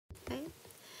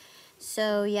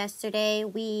So yesterday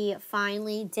we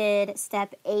finally did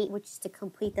step 8, which is to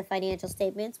complete the financial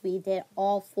statements. We did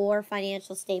all 4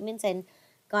 financial statements and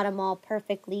got them all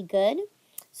perfectly good.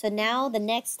 So now the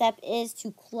next step is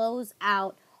to close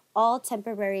out all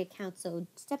temporary accounts. So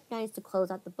step 9 is to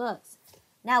close out the books.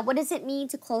 Now, what does it mean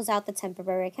to close out the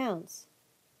temporary accounts?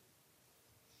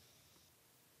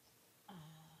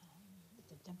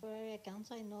 The temporary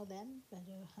accounts, I know them, but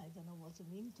I don't know what it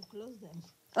means to close them.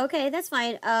 Okay, that's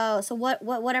fine. So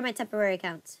what are my temporary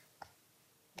accounts?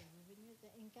 The revenue, the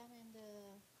income, and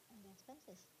the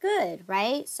expenses. Good,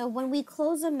 right? So when we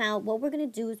close them out, what we're going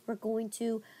to do is we're going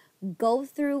to go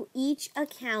through each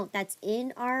account that's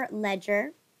in our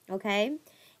ledger, okay?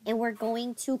 And we're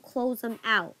going to close them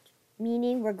out,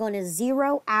 meaning we're going to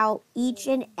zero out each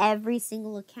and every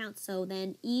single account. So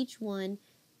then each one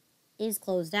is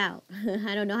closed out.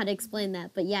 I don't know how to explain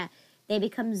that, but yeah, they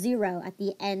become 0 at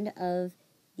the end of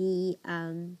the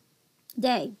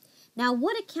day. Now,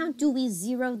 what account do we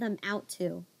zero them out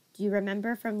to? Do you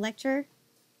remember from lecture?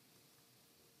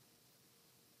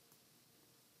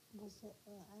 I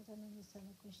don't understand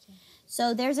the question.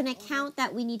 So there's an account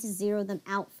that we need to zero them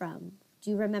out from. Do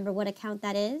you remember what account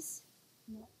that is?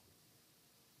 No.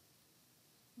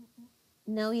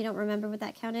 No, you don't remember what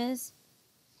that account is?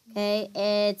 Okay,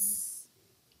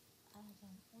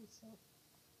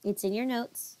 it's in your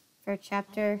notes for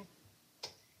chapter.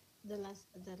 The last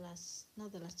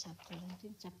chapter. I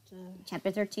think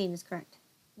Chapter 13 is correct.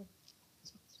 Chapter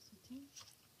 13.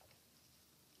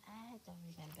 I don't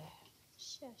remember.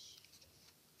 Shush.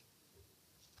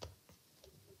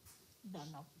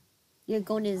 Don't know. You're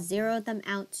going to zero them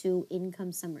out to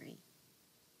income summary.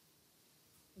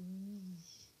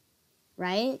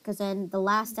 Right? Because then the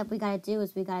last step we got to do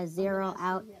is we got to zero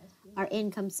out our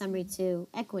income summary to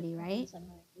equity, right?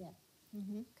 Yeah.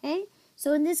 Okay?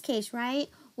 So in this case, right,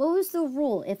 what was the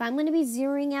rule? If I'm going to be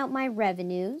zeroing out my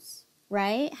revenues,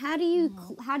 right, how do you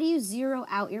zero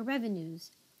out your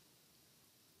revenues?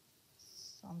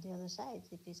 On the other side,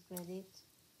 if it's credit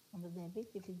on the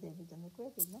debit, if it's debit on the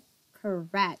credit, no?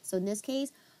 Correct. So in this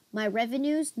case, my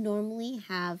revenues normally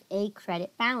have a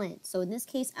credit balance. So in this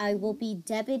case, I will be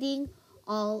debiting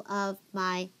all of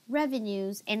my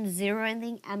revenues and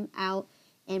zeroing them out,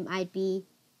 and I'd be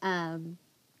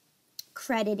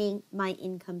crediting my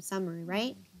income summary,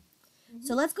 right?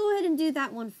 So let's go ahead and do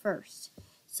that one first.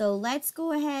 So let's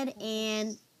go ahead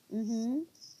and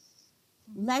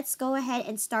let's go ahead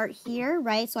and start here,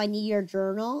 right? So I need your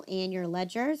journal and your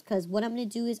ledgers, because what I'm going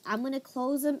to do is I'm going to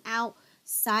close them out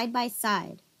side by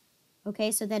side. Okay,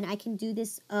 so then I can do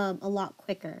this a lot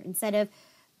quicker instead of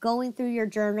going through your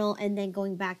journal and then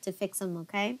going back to fix them,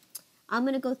 okay? I'm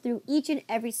going to go through each and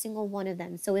every single one of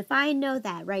them. So if I know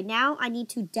that right now I need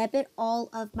to debit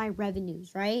all of my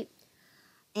revenues, right?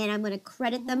 And I'm going to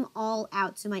credit them all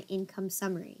out to my income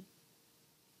summary.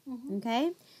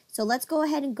 Okay? So let's go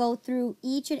ahead and go through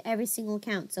each and every single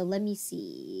account. So let me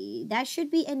see. That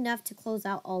should be enough to close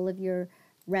out all of your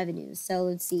revenues. So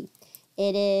let's see.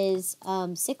 It is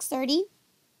 6:30.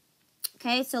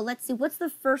 Okay, so let's see. What's the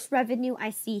first revenue I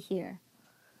see here?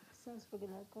 Sales for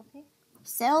regular coffee.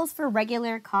 Sales for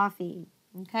regular coffee.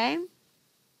 Okay.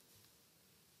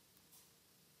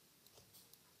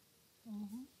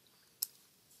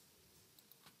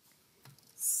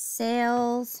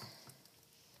 Sales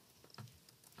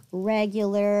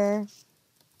regular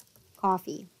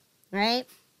coffee, right?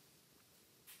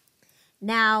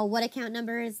 Now, what account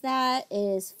number is that? It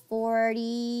is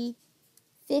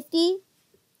 4050,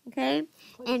 okay?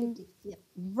 40, and 50, yeah.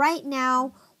 Right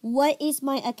now, what is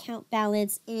my account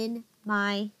balance in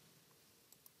my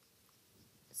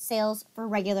sales for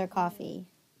regular coffee?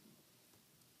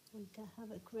 We can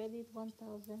have a credit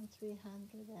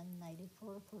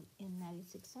 1,394 in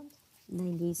 96 cents.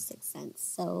 96 cents.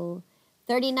 So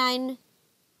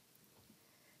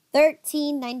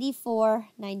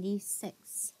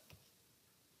 13.94.96.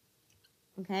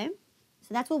 Okay?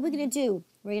 So that's what we're going to do.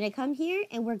 We're going to come here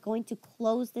and we're going to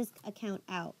close this account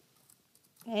out.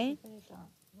 Okay?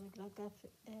 Regular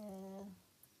coffee on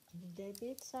the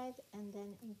debit side, and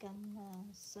then income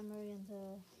summary on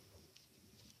the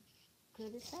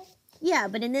credit side. Yeah,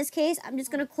 but in this case, I'm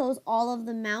just going to close all of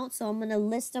them out. So I'm going to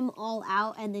list them all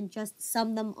out and then just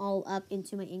sum them all up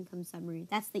into my income summary.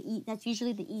 That's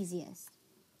usually the easiest.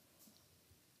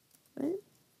 Right?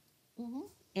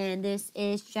 And this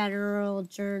is general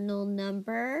journal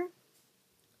number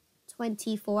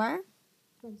 24.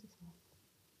 24.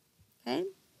 Okay.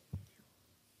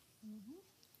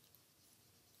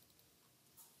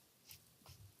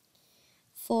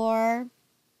 For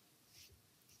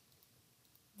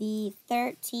the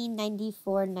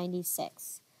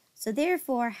 1394.96. So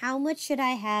therefore, how much should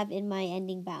I have in my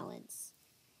ending balance?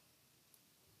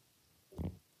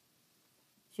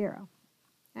 0.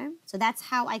 Okay, so that's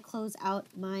how I close out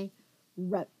my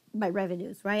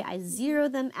revenues, right? I zero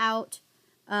them out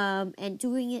and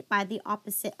doing it by the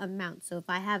opposite amount. So if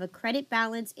I have a credit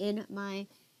balance in my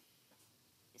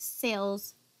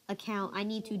sales account, I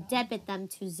need to debit them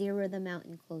to zero them out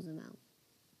and close them out.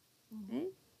 Okay.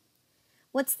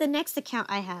 What's the next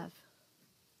account I have?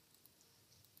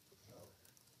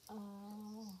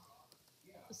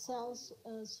 Sales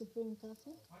Supreme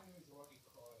Coffee.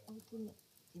 Oh, give me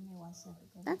 1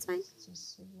 second. That's fine. It's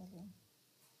just yelling.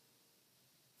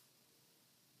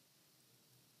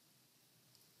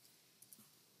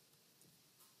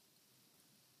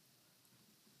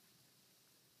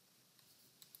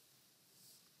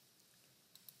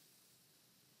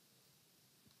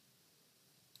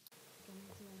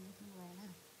 Cannot do anything right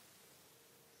now.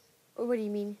 What do you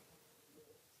mean?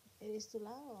 It is too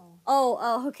loud.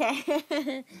 Oh, okay.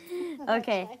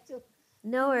 Okay. Try to.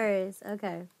 No worries.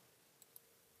 Okay.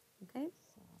 Okay.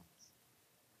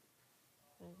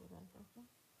 Regular coffee.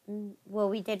 Well,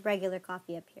 we did regular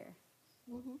coffee up here.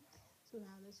 So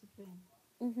now the Supreme.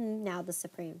 Now the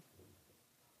Supreme.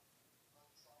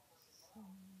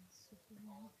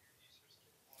 Supreme.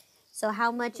 So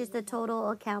how much is the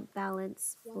total account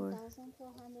balance for?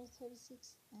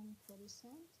 1,436 and 40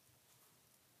 cents.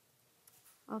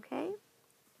 Okay.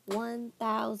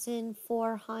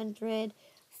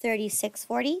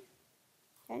 1,436.40.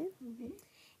 Okay.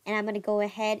 And I'm going to go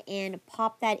ahead and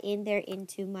pop that in there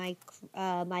into my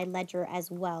my ledger as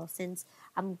well, since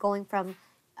I'm going from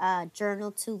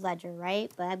journal to ledger, right?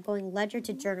 But I'm going ledger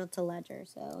to journal to ledger.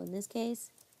 So in this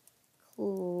case,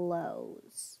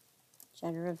 close.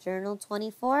 Journal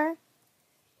 24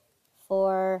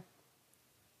 for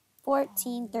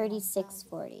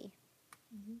 1436.40.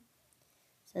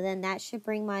 So then that should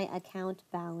bring my account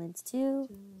balance to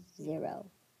 0.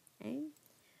 Okay.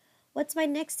 What's my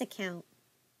next account?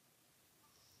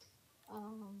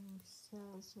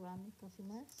 Sell ceramic coffee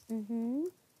nuts. Okay.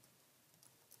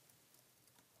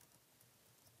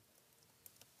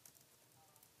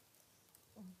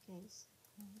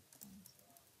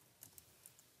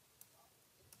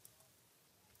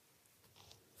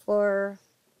 For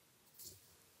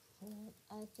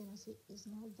I can see it's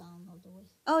not down all the way.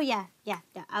 oh yeah.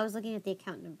 I was looking at the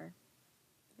account number.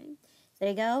 Okay. So there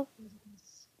you go.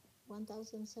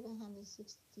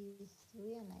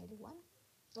 1,763 and 81.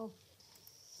 Oh.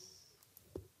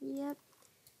 Yep.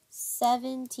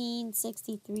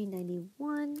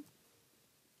 1763.91.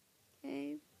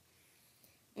 Okay.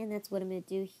 And that's what I'm going to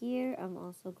do here. I'm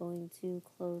also going to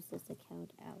close this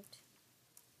account out.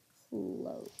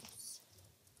 Close.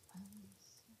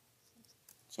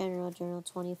 Journal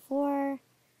 24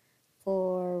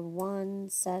 for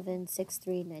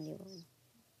 1763.91.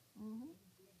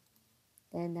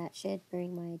 Then that should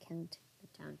bring my account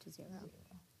down to 0.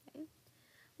 Okay.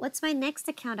 What's my next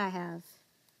account I have?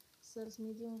 Sales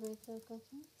medium regular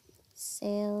coffee.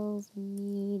 Sales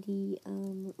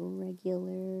medium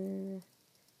regular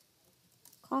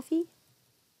coffee.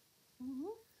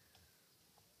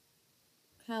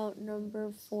 Account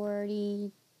number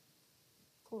 40.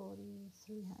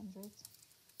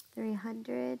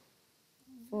 300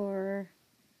 for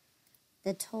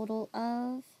the total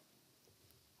of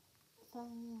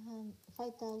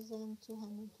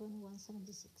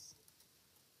 5,221.76.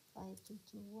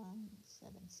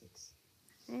 5,221.76.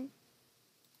 Okay.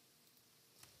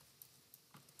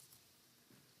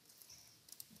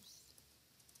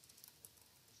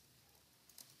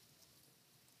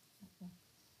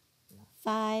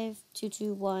 Five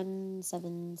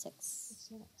 22176.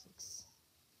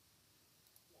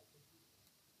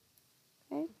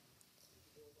 Okay.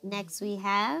 Next we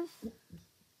have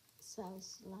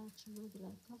Sales large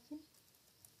regular coffee.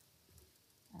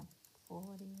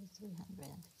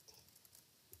 4,350.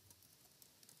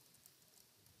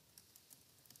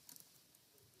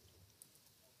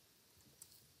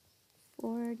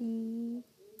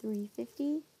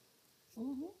 4350.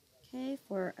 Okay,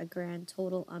 for a grand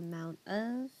total amount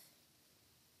of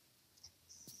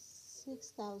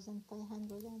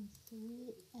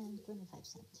 6,503 and 25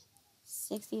 cents.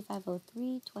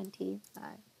 6503.25.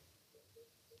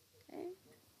 Okay.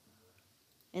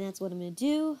 And that's what I'm going to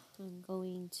do. I'm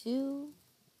going to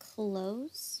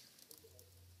close.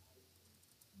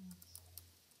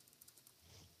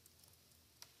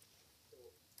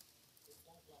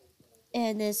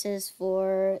 And this is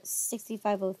for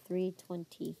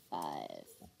 6503.25.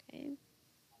 Okay.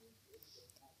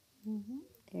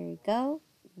 There you go.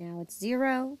 Now it's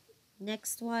 0.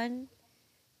 Next one.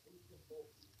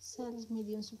 Sales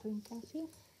medium supreme coffee.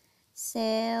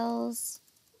 Sales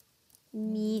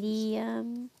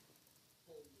medium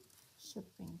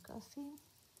Supreme coffee,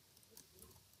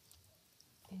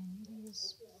 and it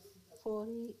is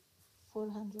 450.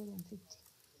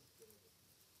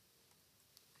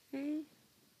 okay.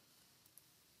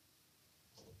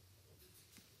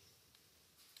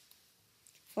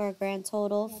 For a grand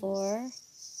total for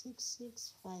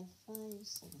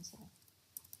 665577.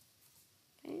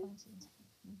 okay.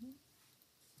 0.77.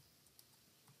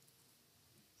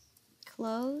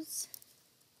 Close.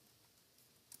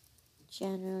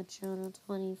 General Journal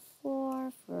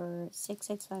 24 for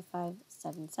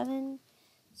 665577.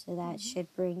 So that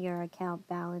should bring your account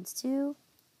balance to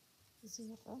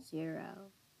 0.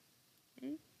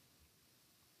 Okay.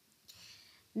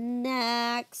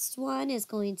 Next one is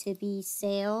going to be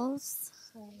sales.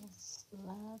 Sales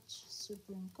large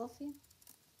Supreme coffee.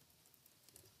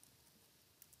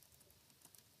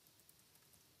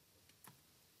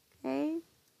 Okay.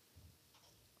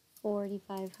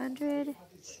 4,500.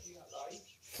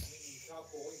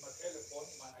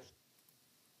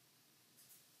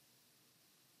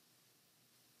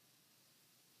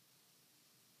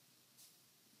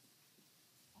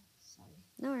 Sorry.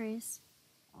 No worries.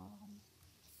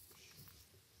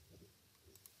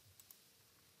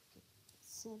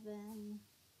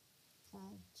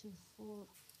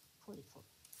 752444.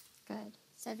 Good.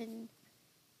 7,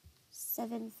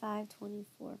 7, 5,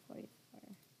 24, 44.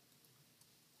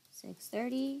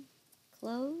 630.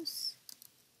 Close.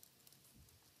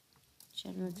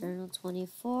 General Journal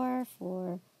 24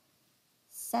 for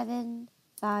 7,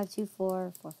 5, 2,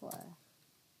 4, 4, 4.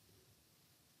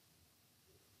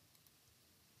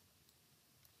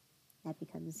 That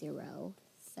becomes 0.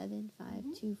 7, 5,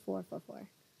 2, 4, 4, 4.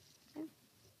 Okay.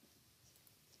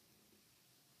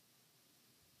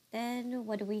 Then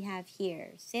what do we have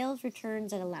here? Sales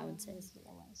returns and allowances.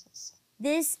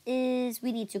 This is,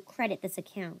 we need to credit this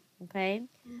account, okay?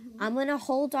 I'm going to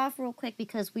hold off real quick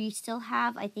because we still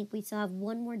have, I think we still have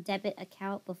one more debit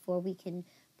account before we can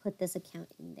put this account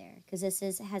in there. Because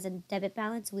this has a debit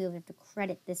balance, we have to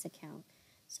credit this account.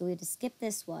 So we have to skip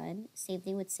this one. Same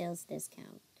thing with sales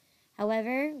discount.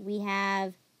 However, we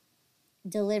have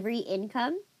delivery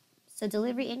income. So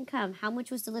delivery income, how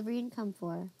much was delivery income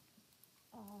for?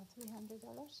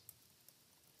 $300.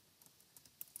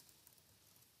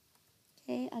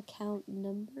 Okay, account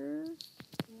number.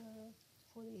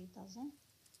 48,000.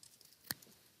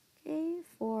 Okay,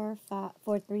 for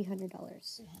 $300.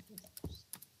 $300.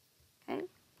 Okay,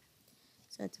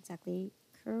 so that's exactly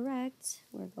correct.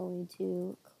 We're going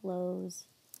to close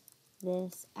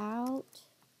this out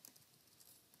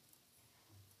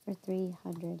for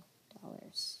 $300.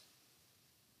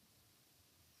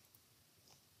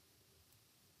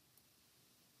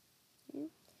 Okay.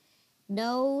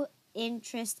 No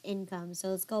interest income. So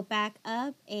let's go back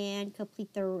up and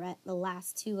complete the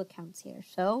last two accounts here.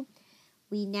 So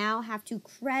we now have to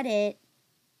credit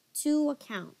two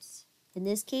accounts. In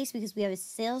this case, because we have a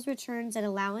sales returns and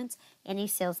allowance and a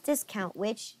sales discount,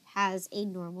 which has a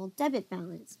normal debit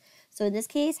balance. So in this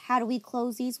case, how do we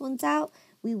close these ones out?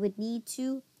 We would need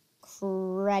to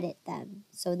credit them.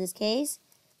 So in this case,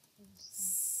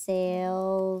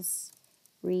 sales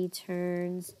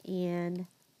returns and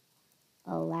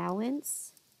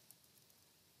allowance.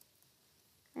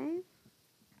 Okay.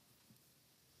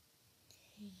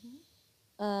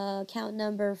 Account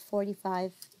number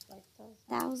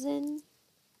 45,000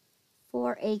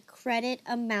 for a credit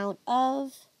amount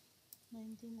of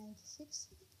 1996.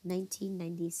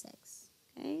 1996.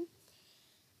 Okay.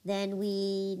 Then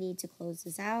we need to close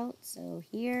this out. So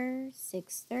here,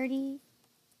 630.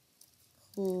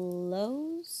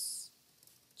 Close.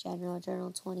 General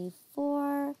Journal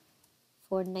 24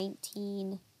 for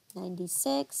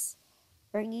 1996.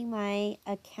 Bringing my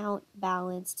account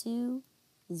balance to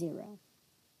 0.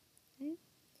 Okay.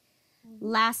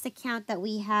 Last account that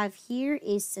we have here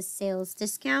is the sales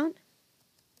discount.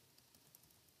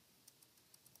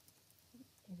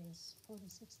 It is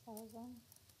 46,000.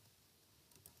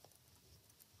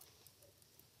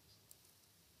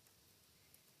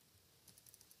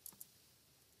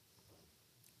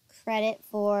 Credit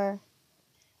for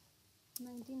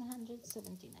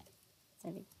 1979.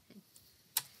 79.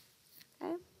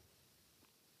 Okay.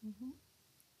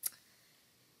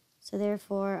 So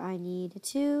therefore, I need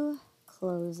to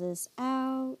close this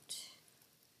out.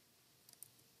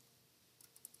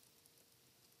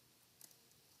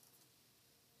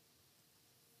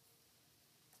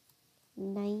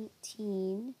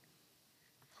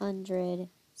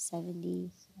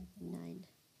 $1,979,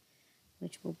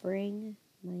 which will bring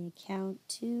my account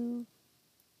to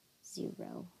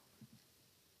 0.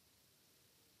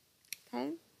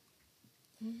 Okay.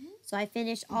 So I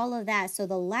finished all of that. So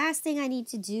the last thing I need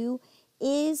to do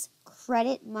is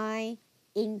credit my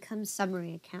income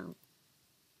summary account.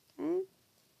 Okay.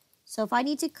 So if I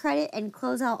need to credit and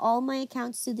close out all my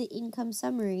accounts to the income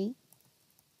summary,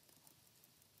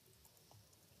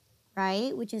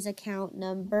 right, which is account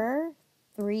number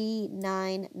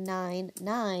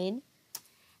 3999,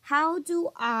 how do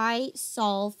I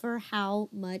solve for how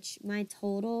much my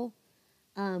total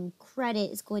credit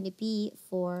is going to be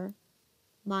for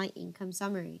my income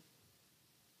summary?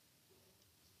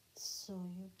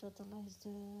 So you totalize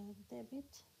the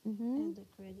debit Mm-hmm. and the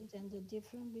credit, and the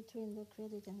difference between the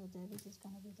credit and the debit is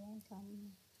going to be the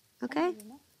income. Okay. Summary,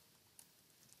 no?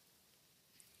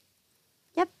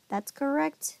 Yep, that's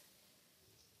correct.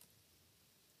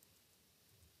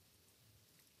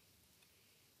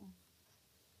 So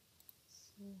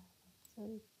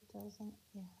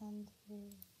 30,800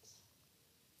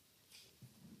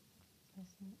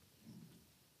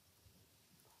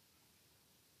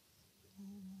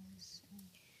 minus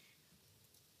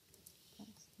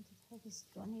that is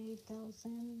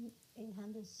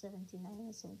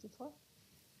 28,879.74.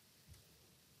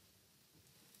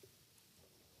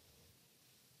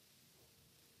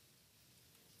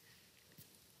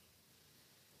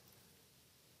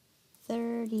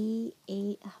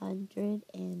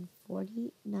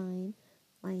 3,849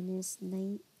 minus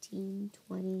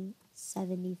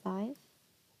 1920.75.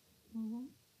 Mm-hmm.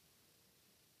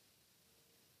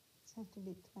 It's have to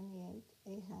be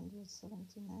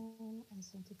 28,879 and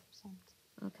 70%.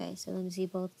 Okay, so let me see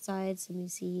both sides. Let me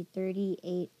see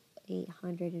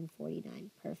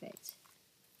 38,849. Perfect.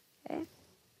 Okay.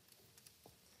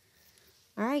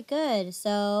 All right, good.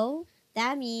 So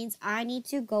that means I need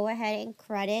to go ahead and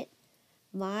credit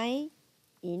my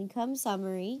income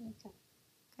summary. Okay.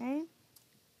 Okay.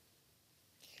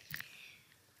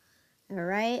 All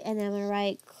right, and then I'm going to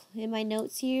write in my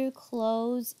notes here,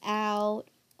 close out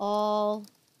all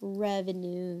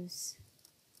revenues.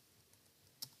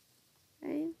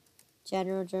 Okay.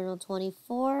 General Journal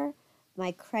 24.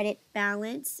 My credit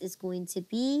balance is going to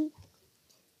be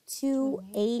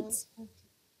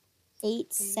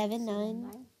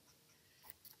 28,879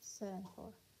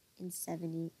 and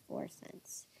 74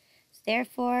 cents. So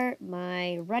therefore,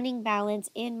 my running balance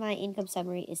in my income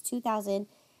summary is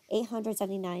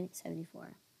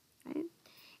 2,879.74. Okay.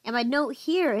 And my note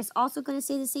here is also going to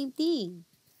say the same thing.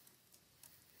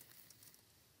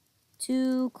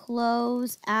 To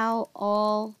close out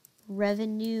all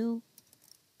revenue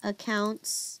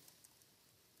accounts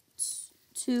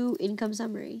to income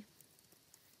summary.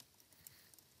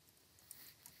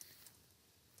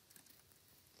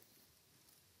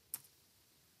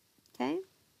 Okay?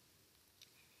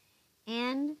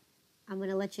 And I'm going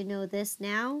to let you know this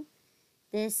now.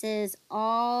 This is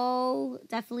all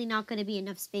definitely not going to be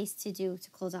enough space to do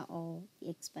to close out all the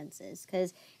expenses.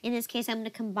 Because in this case, I'm going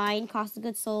to combine cost of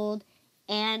goods sold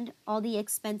and all the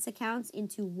expense accounts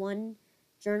into one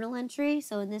journal entry.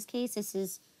 So in this case, this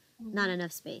is not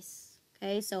enough space.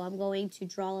 Okay, so I'm going to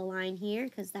draw a line here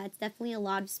because that's definitely a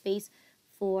lot of space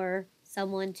for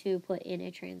someone to put in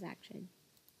a transaction.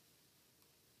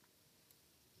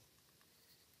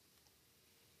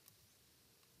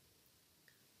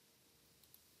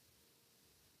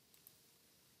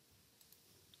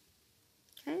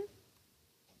 Okay.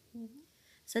 Mm-hmm.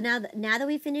 So now that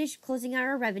we finished closing out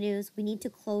our revenues, we need to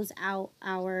close out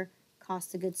our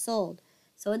cost of goods sold.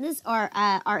 So in this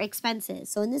our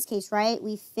expenses. So in this case, right,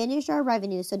 we finished our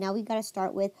revenue. So now we've got to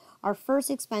start with our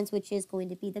first expense, which is going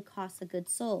to be the cost of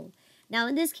goods sold. Now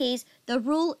in this case, the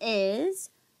rule is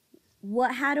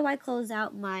how do I close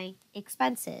out my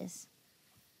expenses?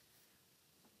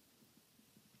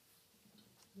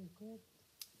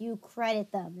 You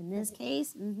credit them. In this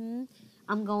case,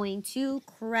 I'm going to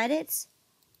credit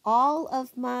all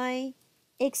of my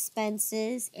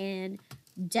expenses and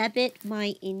debit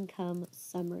my income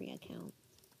summary account.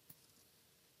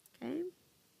 Okay.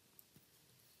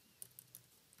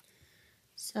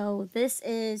 So this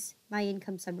is my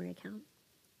income summary account.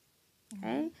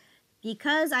 Okay.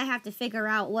 Because I have to figure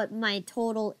out what my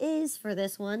total is for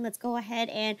this one, let's go ahead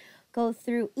and go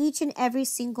through each and every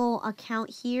single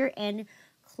account here and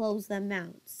close them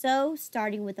out. So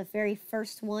starting with the very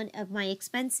first one of my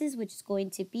expenses, which is going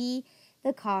to be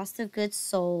the cost of goods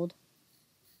sold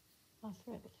Of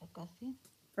regular coffee.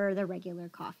 for the regular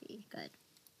coffee. Good.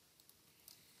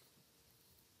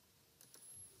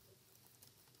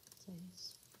 So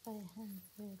it's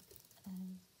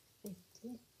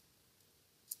 550.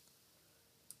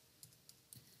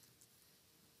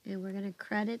 And we're going to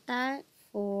credit that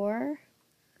for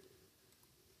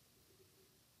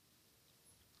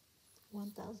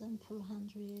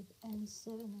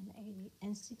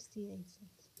 $1,407.68.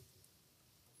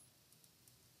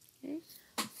 Okay.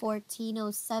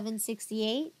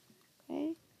 1407.68.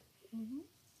 Okay. Mm-hmm.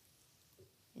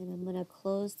 And I'm going to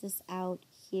close this out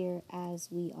here as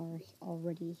we are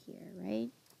already here, right?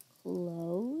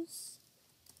 Close.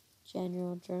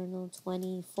 General Journal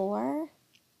 25.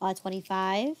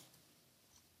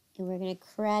 And we're going to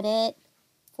credit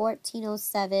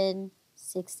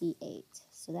 1407.68.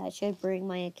 So that should bring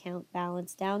my account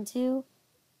balance down to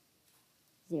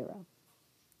 0.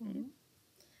 Mm-hmm.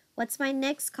 What's my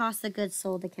next cost of goods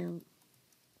sold account?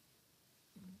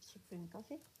 Supreme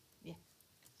Coffee? Yeah.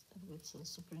 Start with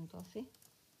Supreme Coffee.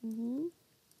 Mm-hmm.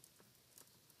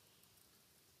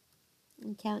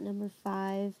 Account number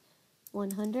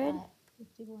 5100.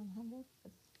 5100.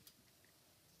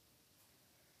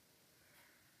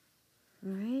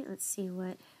 All right, let's see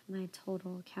what my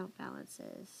total account balance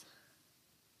is.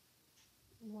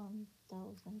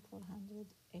 1,489.51.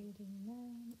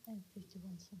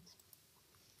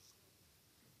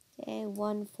 Okay,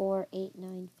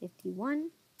 1489.51.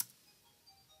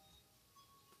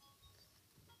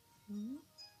 Mm-hmm.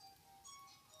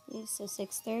 Okay, so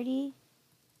 630.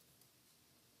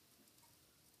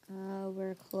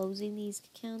 We're closing these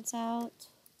accounts out.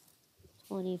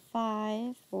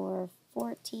 25 for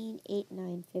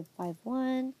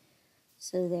 1489.51.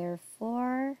 So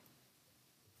therefore,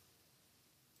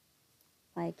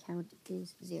 my account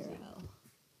is 0.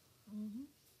 Mm-hmm.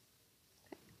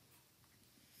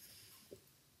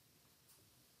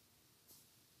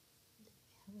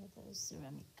 We have the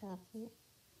ceramic coffee.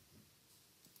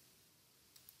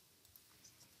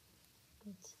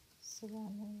 With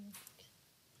ceramic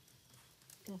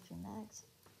coffee mags.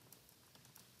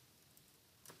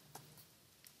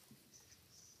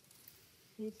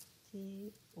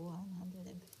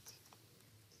 5,150.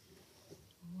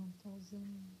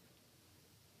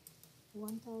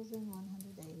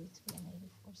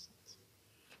 1,183.84.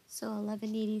 So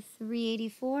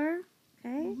 1183.84. Okay.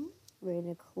 Mm-hmm. We're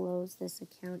going to close this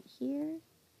account here.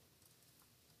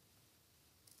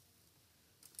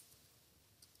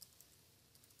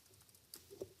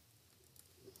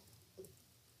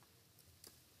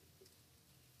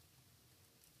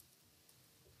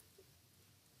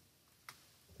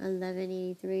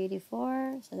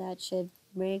 $1183.84. So that should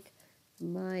make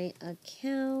my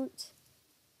account,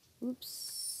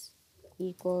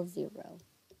 equal 0.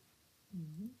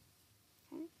 Mm-hmm.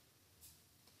 Okay.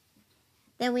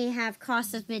 Then we have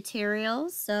cost of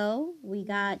materials. So we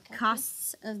got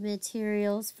costs of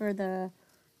materials for the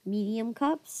medium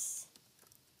cups.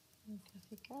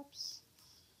 Coffee cups.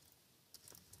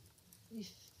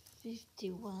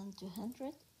 51 to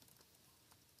 100.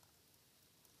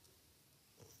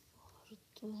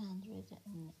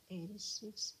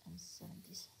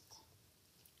 286.70.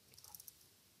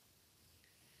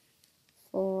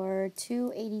 For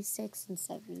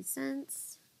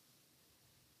 $286.70.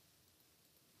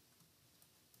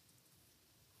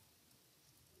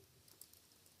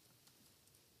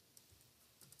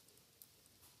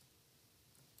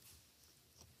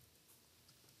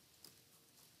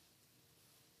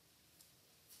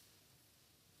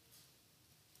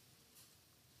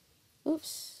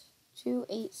 Oops,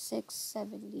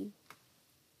 286.70.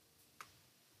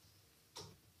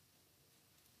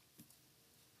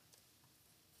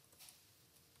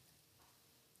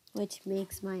 Which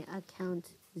makes my account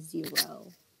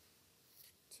 0.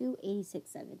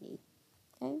 286.70.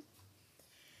 Okay.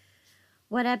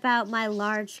 What about my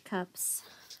large cups?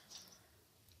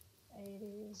 It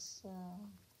is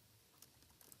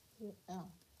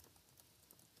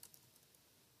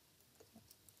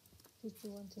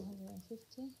 51 to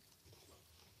 150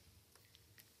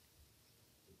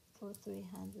 for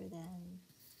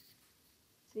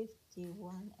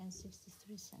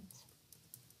 351.63.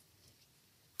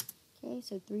 Okay,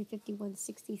 so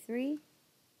 351.63.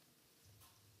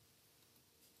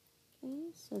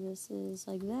 Okay, so this is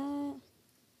like that.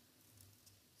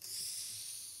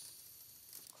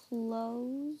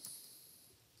 Close.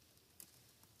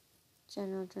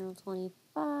 General Journal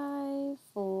 25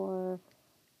 for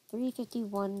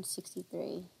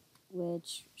 351.63,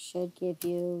 which should give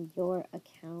you your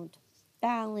account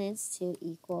balance to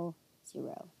equal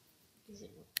 0.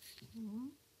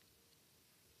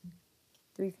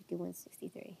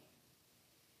 351.63.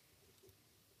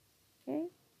 Okay,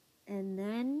 and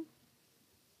then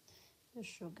The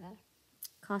sugar.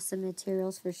 cost of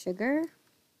materials for sugar.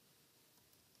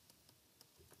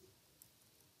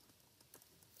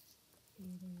 It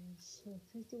is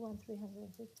 51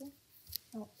 350.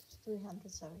 No, it's 300.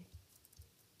 Sorry.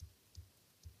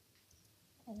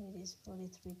 And it is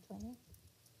 43.20.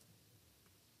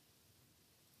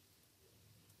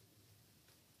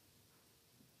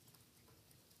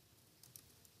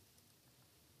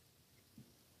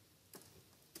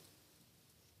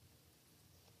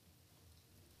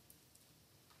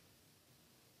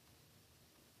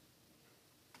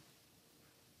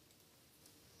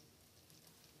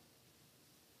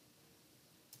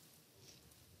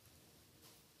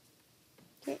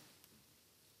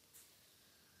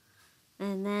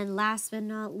 And then last but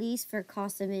not least, for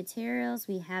cost of materials,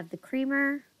 we have the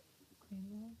creamer.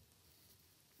 Creamer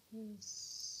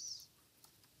is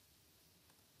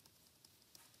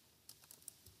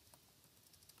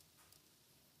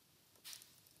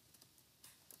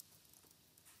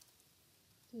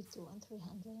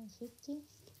 350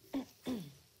 and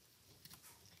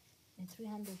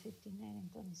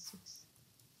 359.26.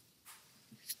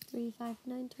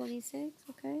 359.26,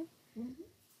 okay. Mm-hmm.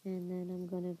 And then I'm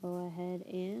going to go ahead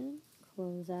and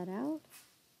close that out.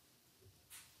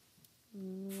 I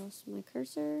lost my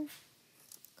cursor.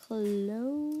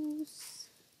 Close.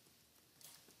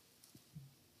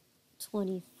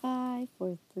 25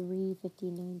 for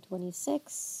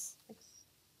 359.26.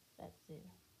 That's it.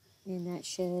 And that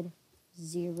should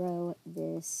zero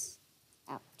this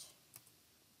out.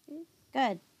 Okay,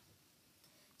 good.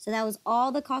 So that was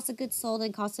all the cost of goods sold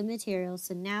and cost of materials.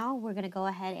 So now we're going to go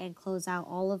ahead and close out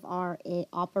all of our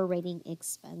operating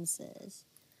expenses.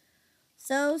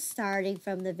 So starting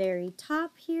from the very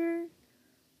top here,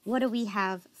 what do we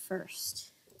have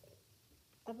first?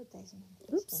 Advertising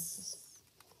Oops. expenses.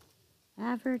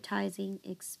 Advertising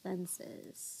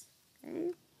expenses.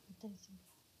 Okay. Advertising.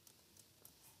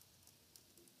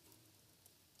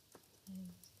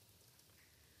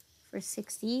 For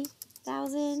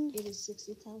 60,000. It is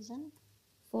 60,000.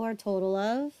 For a total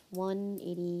of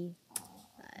 185.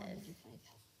 185.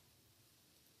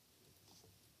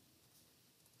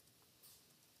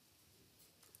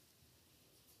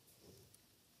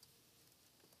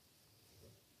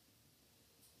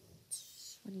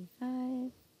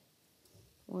 $25.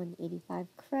 185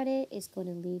 credit is going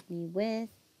to leave me with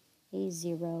a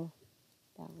 0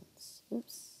 balance.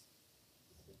 Oops.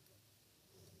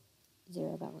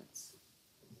 0 balance.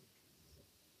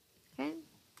 Okay.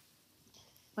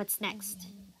 What's next?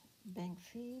 Bank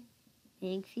fee.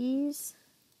 Bank fees.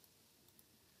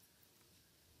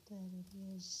 That it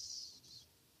is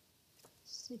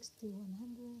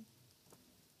 6,100.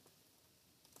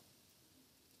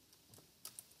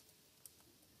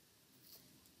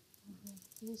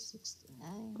 Is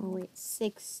 69. Oh wait,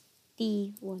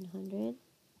 6,100.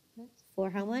 For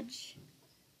how much?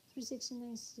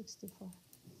 369.64.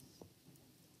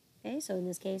 Okay, so in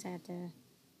this case, I have to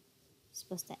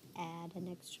supposed to add an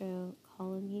extra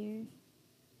column here,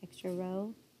 extra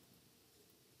row.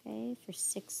 Okay, for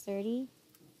 630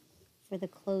 for the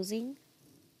closing.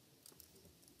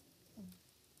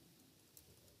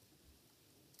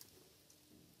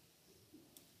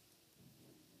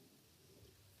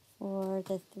 For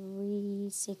the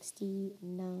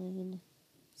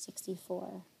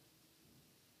 369.64.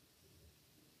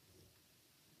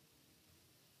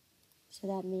 So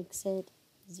that makes it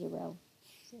 0.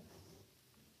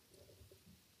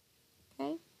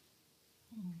 Okay.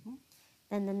 Mm-hmm.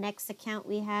 Then the next account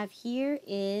we have here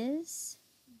is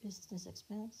Business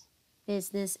expense.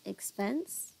 business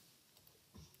expense.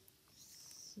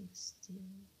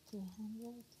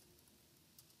 6,200.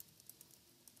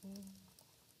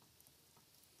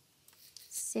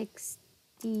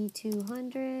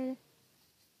 6,200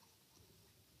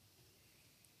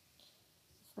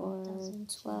 for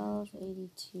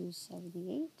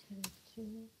 1282.78.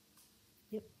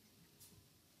 Yep.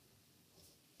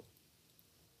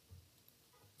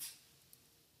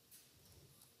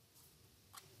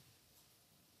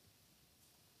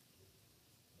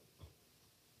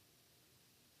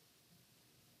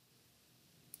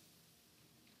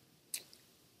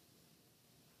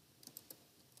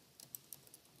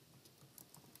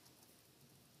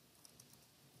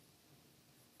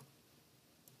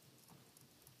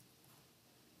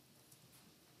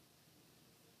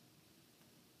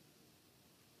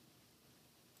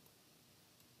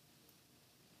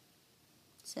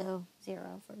 So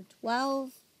 0 for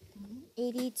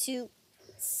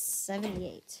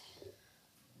 1282.78.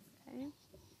 Okay.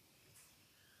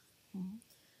 Mm-hmm.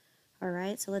 All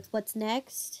right, so what's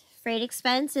next? Freight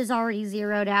expense is already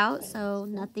zeroed out, so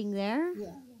nothing there.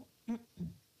 Yeah.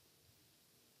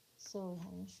 So we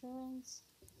have insurance.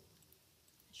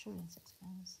 Insurance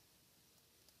expense.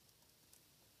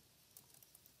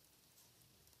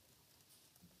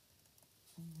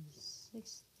 And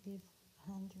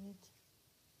 6,400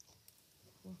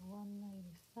 for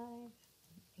 195.83.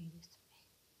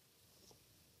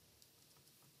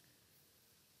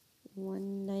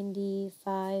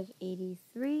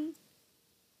 195.83.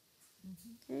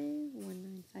 Okay,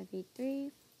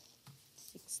 195.83.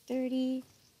 630.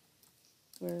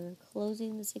 We're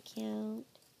closing this account.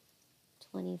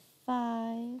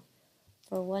 25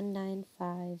 for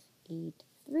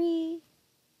 195.83.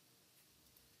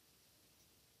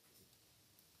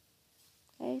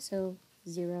 Okay, so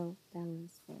 0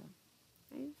 balance there.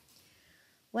 Okay.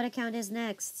 What account is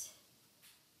next?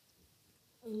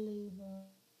 Labor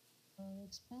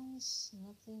expense,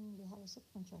 nothing. We have a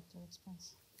subcontractor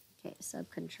expense. Okay,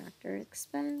 subcontractor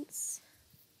expense.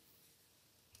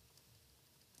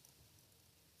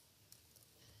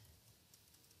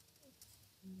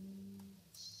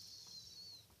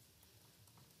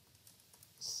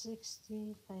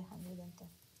 $6,510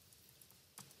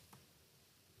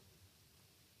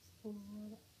 for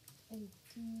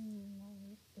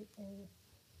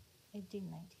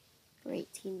 1890. For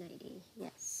 $18.90,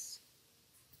 yes.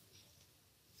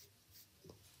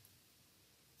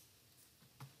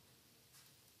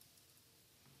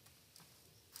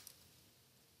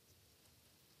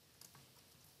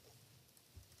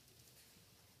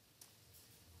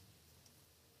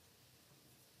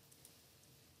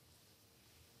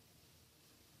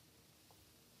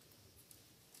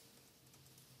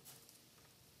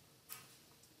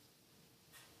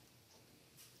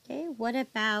 Okay, what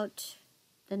about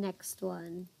the next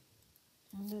one?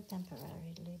 Under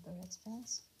temporary labor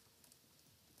expense,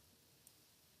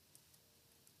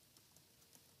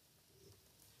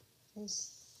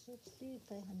 is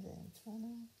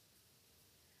 6,520.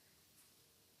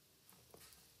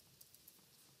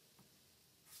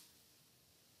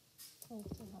 Oh,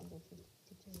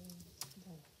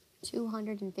 $252.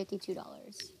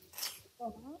 $252.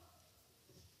 Uh-huh.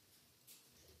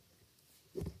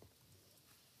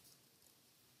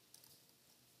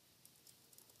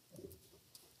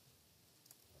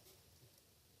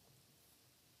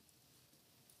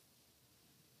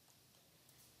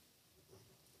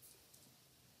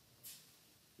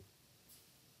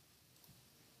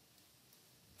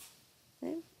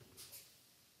 Okay.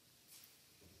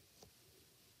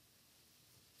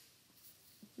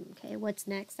 Okay, what's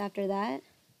next after that?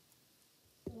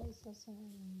 License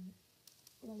and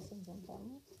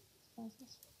permit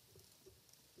expenses.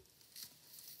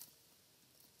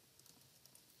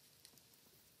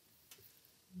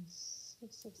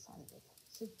 600.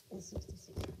 66.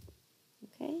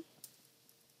 Okay.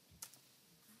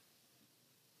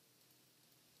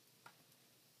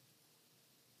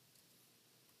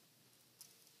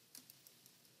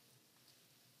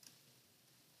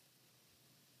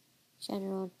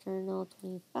 General Journal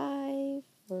 25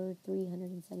 for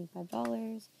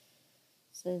 $375.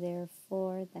 So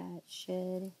therefore that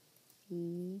should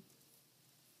be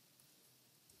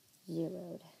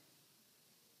zeroed.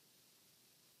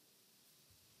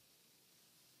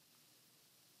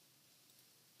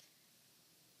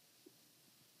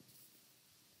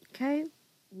 Okay,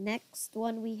 next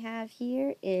one we have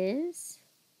here is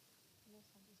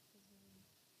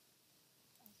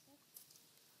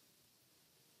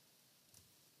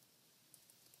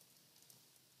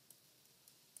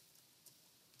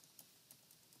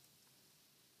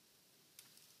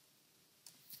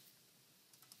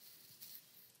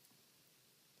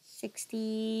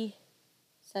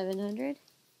 $6,700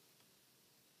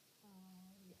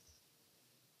 Yes.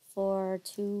 for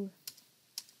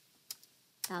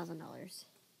 $2,000.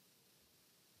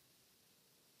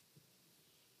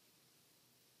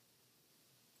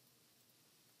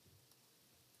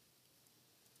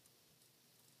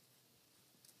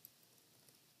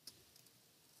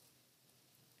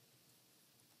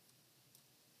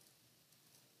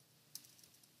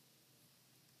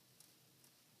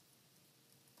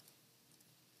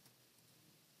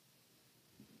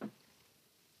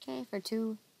 Okay, for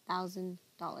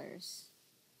 $2,000.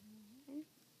 Okay.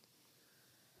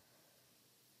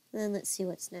 Then let's see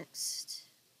what's next.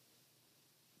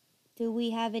 Do we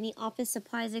have any office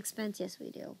supplies expense? Yes, we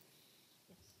do.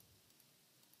 Yes.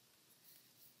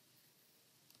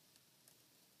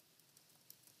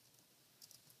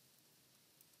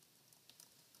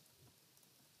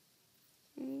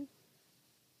 Okay.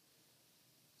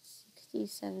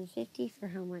 $67.50 for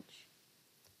how much?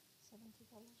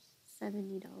 $70.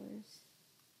 $70.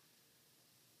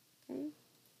 Okay.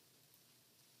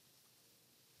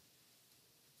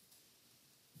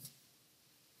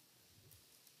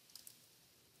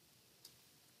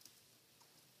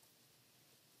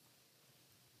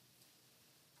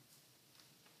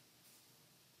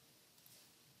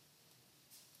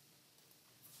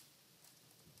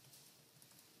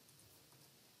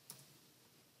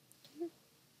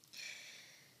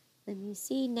 Let me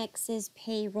see. Next is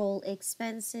payroll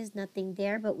expenses. Nothing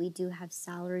there, but we do have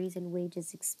salaries and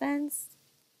wages expense.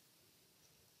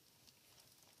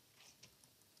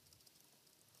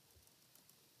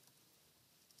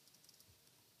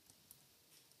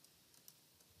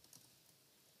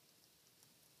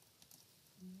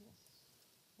 Yes.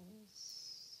 Is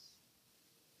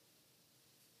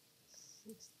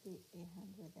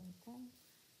 6,810.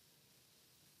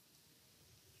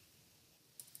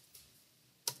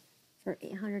 for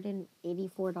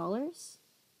 $884.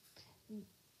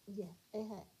 Yeah,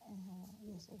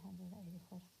 yes,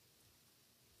 884.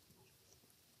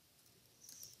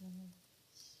 So,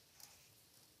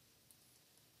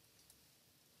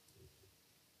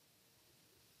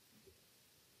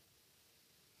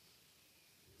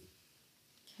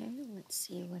 Okay, let's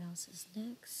see what else is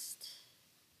next.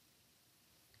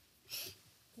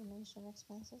 cremation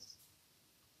expenses.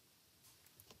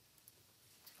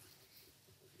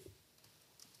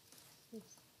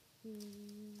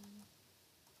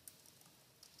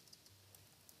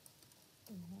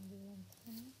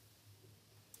 $810.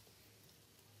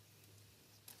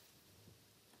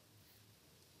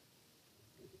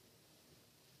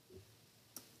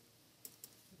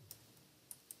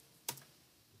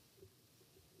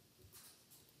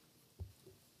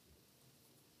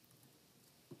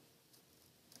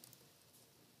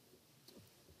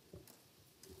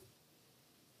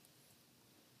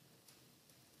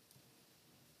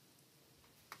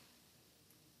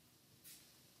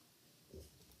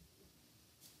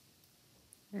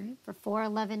 All right, for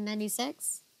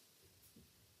 $411.96.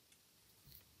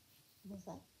 What's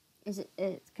that? Is it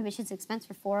commissions expense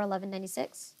for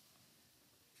 $411.96?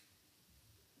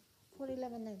 For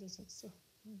 1196. Yeah.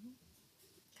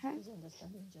 Okay. Just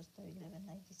understanding just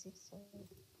 1196, so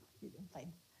you didn't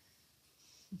find.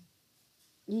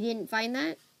 You didn't find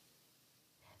that?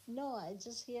 No, I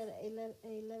just hear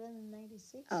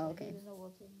 1196. Oh, I okay. didn't know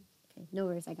what. Okay, no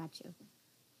worries, I got you.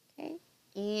 Okay,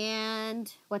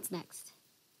 and what's next?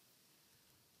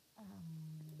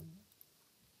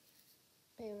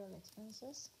 Payroll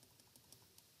expenses.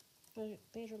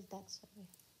 Payroll tax, sorry.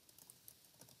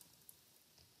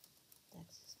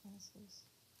 Tax expenses.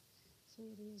 So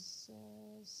it is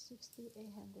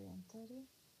 6,830.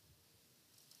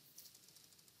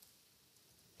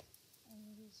 And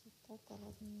it is a total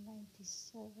of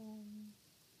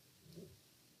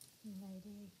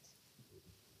 97.98.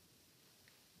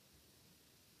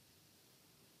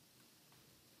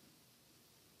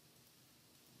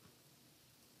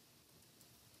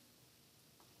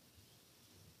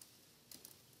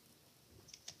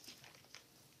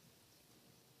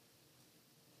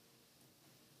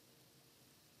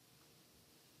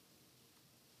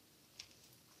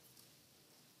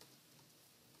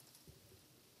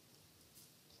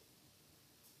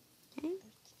 Okay,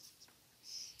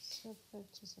 So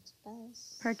purchase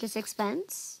expense. purchase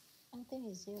expense. I think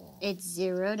it's zero. It's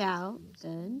zeroed out.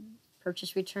 Good.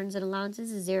 Purchase returns and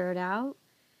allowances is zeroed out.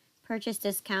 Purchase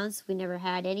discounts, we never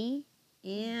had any.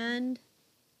 And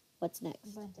what's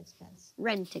next? Rent expense.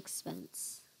 Rent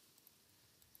expense.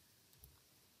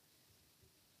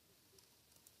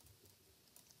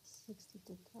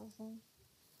 62,000.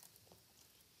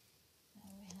 Now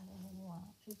we have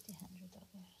 $1,500.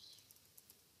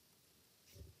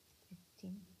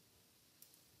 15.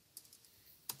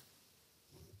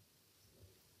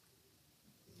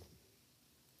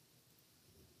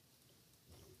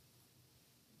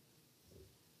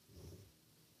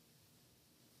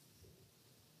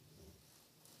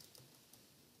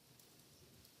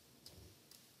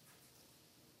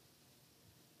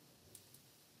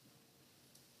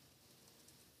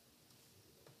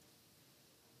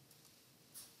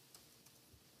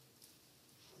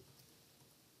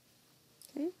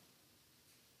 Okay.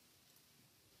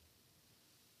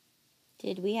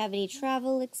 Did we have any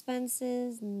travel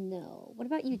expenses? No. What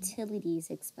about utilities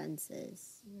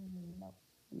expenses? No.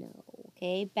 No.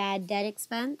 Okay. Bad debt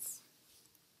expense?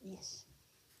 Yes.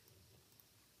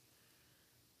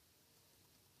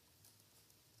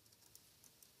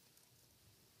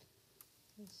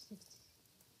 It's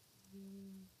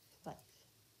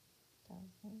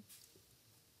 65,000.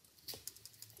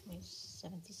 It's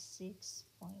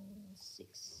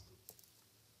 76.6.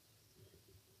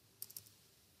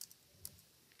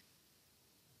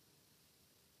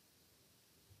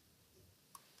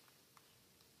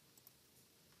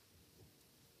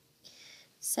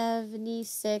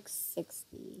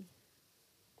 $76.60.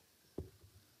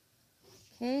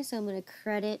 Okay, so I'm going to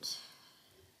credit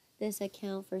this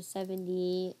account for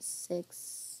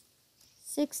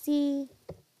 $76.60,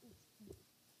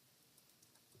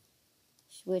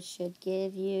 which should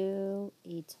give you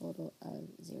a total of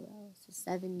 0. So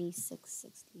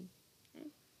 $76.60. Okay.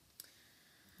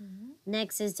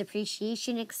 Next is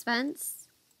depreciation expense.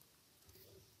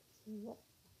 Yep.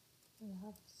 We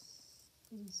have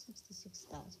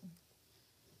 66,000.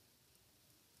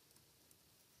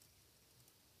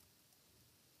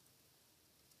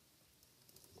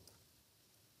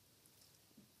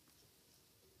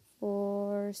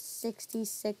 For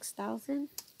 66,000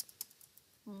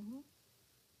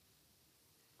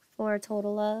 for a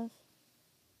total of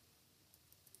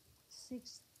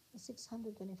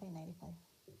 625.95.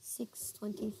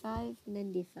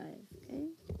 625.95. Okay.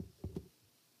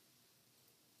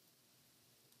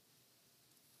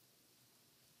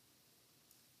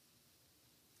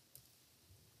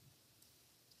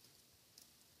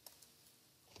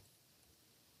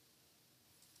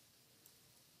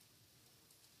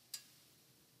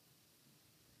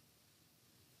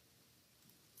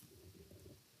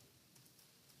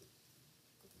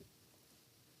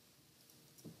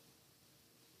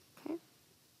 Okay.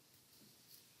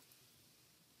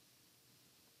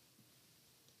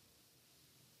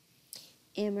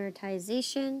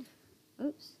 Amortization.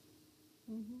 Oops.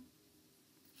 Mm-hmm.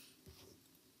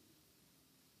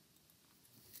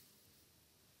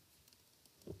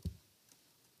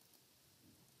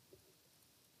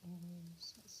 It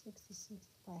is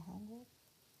 66,500.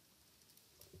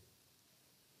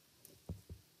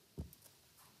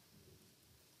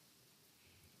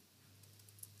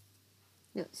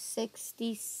 No,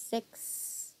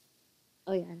 66.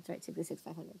 Oh yeah, that's right.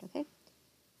 66,500. Okay.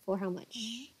 For how Mm-hmm.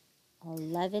 much?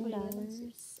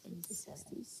 $11.67.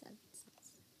 67.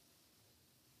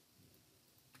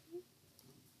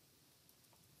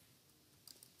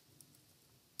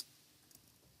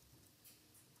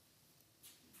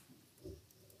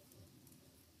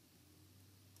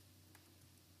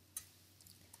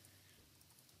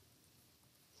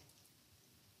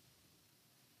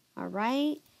 All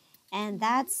right. And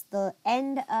that's the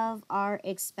end of our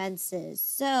expenses.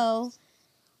 So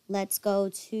let's go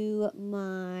to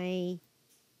my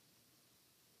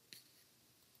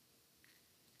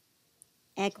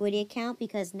equity account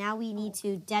because now we need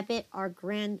to debit our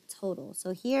grand total.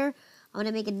 So here, I'm going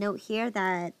to make a note here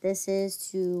that this is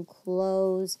to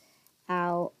close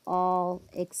out all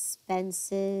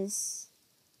expenses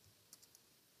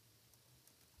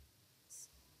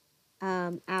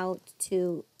out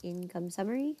to income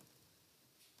summary.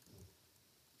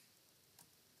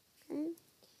 Okay.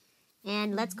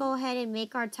 And let's go ahead and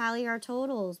make our tally our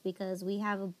totals because we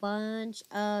have a bunch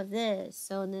of this.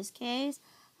 So in this case,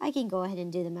 I can go ahead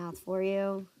and do the math for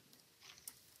you.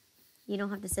 You don't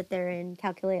have to sit there and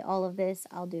calculate all of this.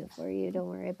 I'll do it for you. Don't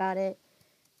worry about it.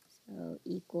 So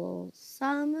equal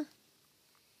sum.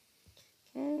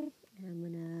 Okay, and I'm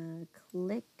gonna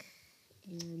click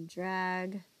and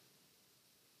drag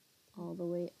all the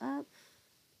way up.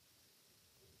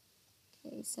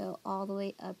 Okay, so all the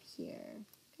way up here.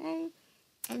 Okay,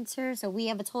 enter. So we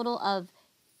have a total of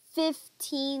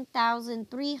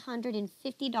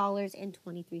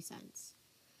 $15,350.23.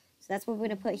 So that's what we're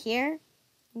gonna put here.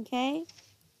 Okay.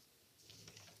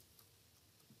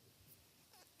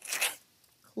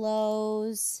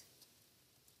 Close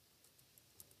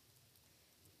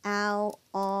out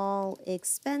all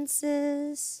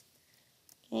expenses.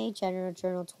 Okay, general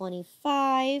journal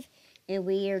 25. And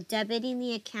we are debiting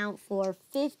the account for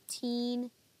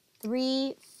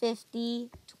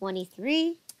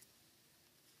 15,350.23.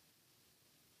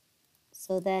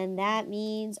 So then that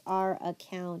means our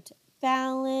account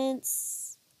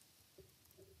balance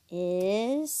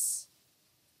is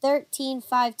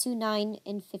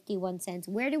 13,529.51.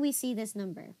 Where do we see this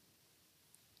number?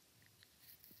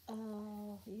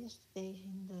 Yesterday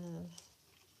in the,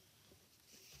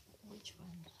 which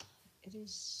one? It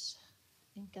is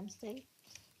income statement.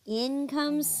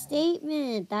 Income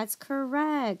statement. That's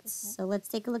correct. Okay. So let's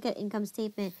take a look at income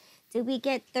statement. Did we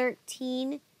get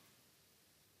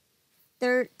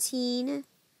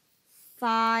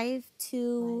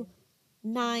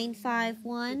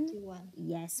 13,52951? 51.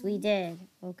 Yes, we did.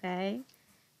 Okay.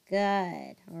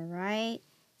 Good. All right.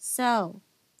 So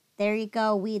there you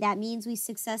go. That means we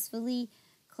successfully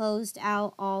closed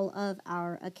out all of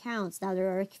our accounts. Now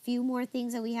there are a few more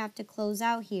things that we have to close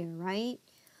out here, right?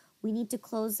 We need to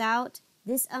close out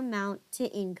this amount to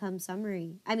income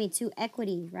summary. To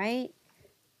equity, right?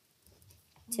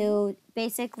 To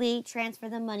basically transfer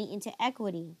the money into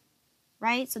equity,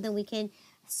 right? So then we can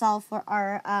solve for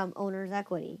our owner's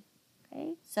equity.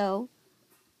 Okay, so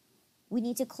we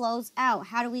need to close out.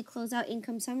 How do we close out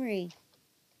income summary?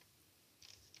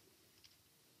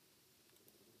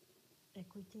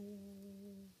 Equity,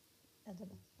 I don't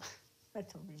know. I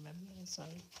don't remember, I'm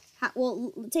sorry.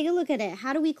 Well, take a look at it.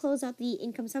 How do we close out the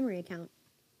income summary account?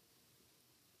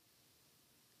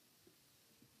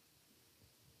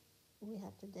 We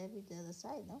have to debit the other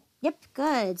side, no? Yep,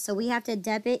 good. So we have to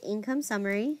debit income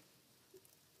summary.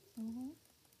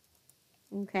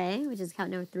 Okay, which is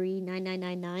account number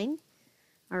 39999.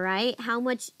 All right, how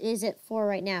much is it for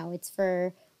right now? It's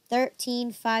for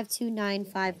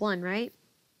 13,52951, right?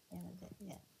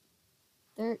 Yeah.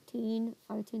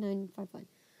 13,52951.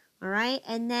 All right,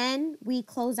 and then we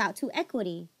close out to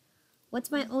equity. What's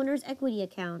my owner's equity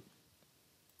account?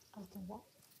 After that,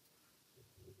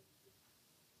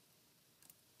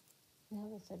 you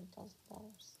have a $30,000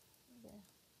 there,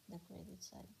 the credit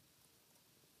side.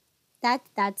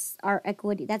 That's our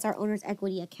equity. That's our owner's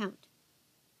equity account.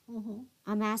 Mm-hmm.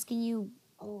 I'm asking you.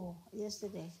 Oh,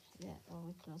 yesterday. Yeah, oh,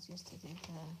 we closed yesterday.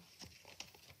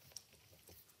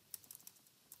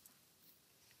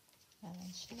 The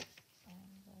balance sheet and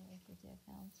the equity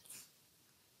account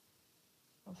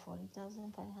for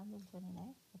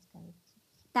 40,529. That's kind of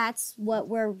That's what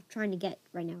we're trying to get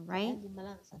right now, the right? ending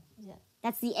balance. Yeah.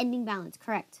 That's the ending balance,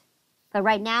 correct? But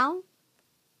right now,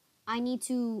 I need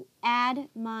to add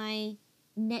my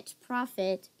net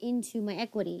profit into my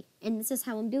equity. And this is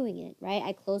how I'm doing it, right?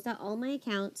 I closed out all my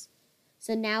accounts.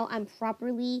 So now I'm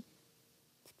properly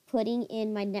putting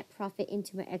in my net profit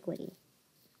into my equity.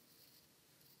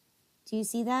 Do you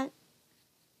see that?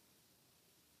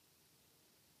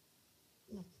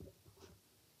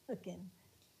 Again.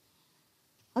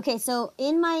 Okay, so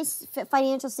in my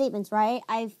financial statements, right,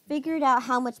 I figured out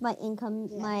how much my income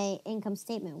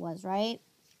statement was, right?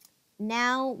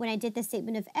 Now, when I did the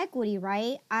statement of equity,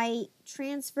 right, I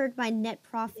transferred my net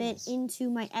profit Yes. into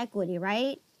my equity,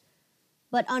 right?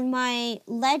 But on my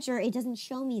ledger, it doesn't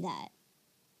show me that.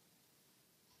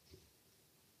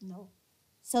 No.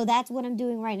 So that's what I'm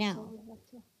doing right now, So we have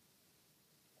to.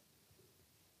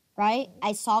 right?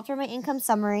 I solved for my income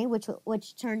summary,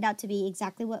 which turned out to be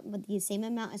exactly what the same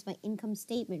amount as my income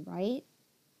statement, right?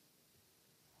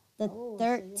 The Oh,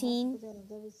 13. so you have to put it on the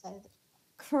debit side.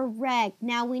 Correct.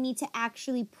 Now we need to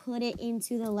actually put it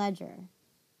into the ledger.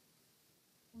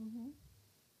 Mm-hmm.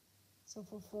 So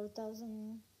for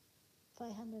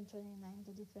 4,529,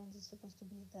 the difference is supposed to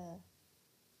be the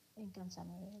income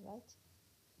summary, right?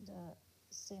 The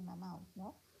same amount,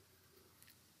 no?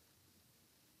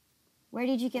 Where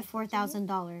did you get That's what you mean?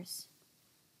 $4,000?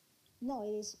 No,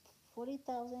 it is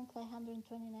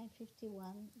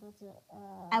 40,529.51. But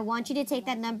I want you to ending take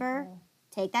that balance of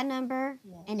number,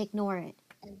 and yes, ignore it.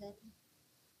 and then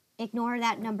Ignore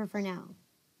that number for now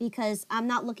because I'm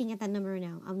not looking at that number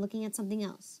now. I'm looking at something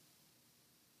else.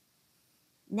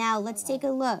 Now let's take a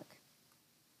look.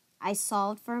 I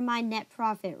solved for my net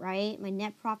profit, right? My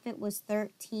net profit was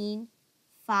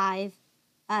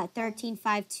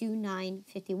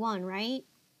 13,529.51, right?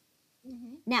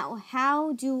 mm-hmm. Now,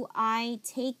 how do I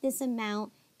take this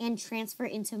amount and transfer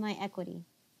into my equity?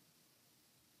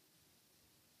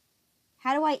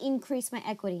 How do I increase my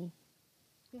equity?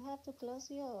 You have to close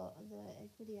the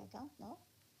equity account, no?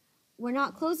 We're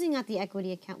not closing out the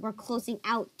equity account. We're closing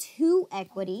out to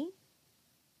equity.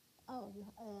 Oh,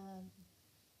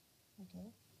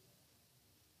 okay.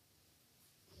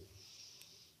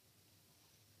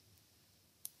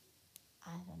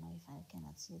 I don't know if I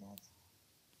cannot see that.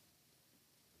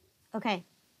 Okay.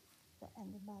 The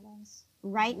ending balance.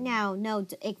 Right now, no,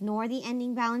 ignore the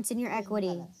ending balance in your Ending equity.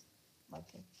 balance.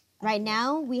 Okay. Right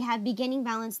now, we have beginning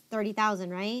balance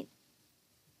 30,000, right?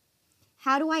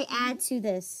 How do I add to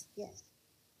this? Yes.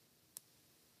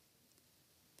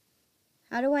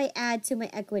 How do I add to my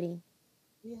equity?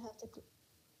 You have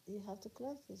to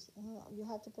close this. You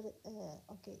have to put it.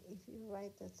 Okay, if you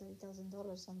write the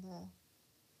 $30,000 on the.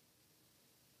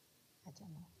 I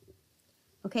don't know.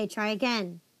 Okay, try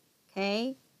again.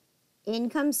 Okay.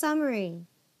 Income summary.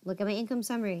 Look at my income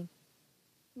summary.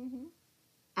 Mm-hmm.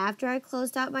 After I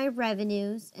closed out my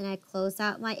revenues and I closed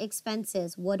out my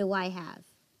expenses, what do I have?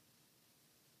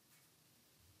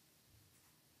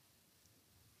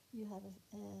 You have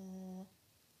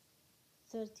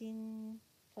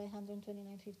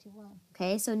 13,529.51.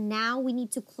 Okay, so now we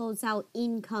need to close out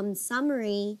income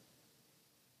summary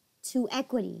to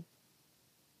equity.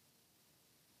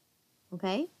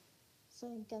 Okay? So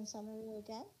income summary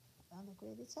again on the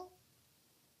credit side.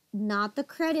 Not the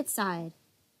credit side.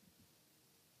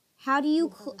 How do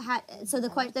you? So the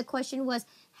question was,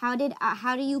 how do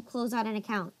you close out an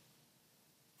account?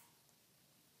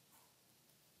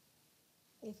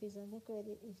 If it's on the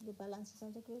credit, if the balance is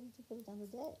on the credit, you put it on the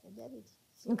debit.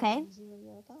 Zero, Okay. Zero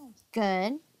your account.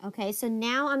 Good. Okay, so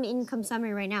now I'm in income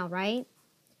summary right now, right?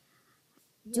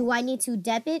 Yes. Do I need to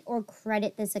debit or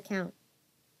credit this account?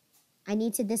 I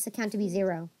need this account to be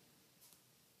zero.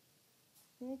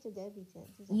 You need to debit it.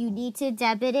 You need to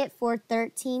debit it for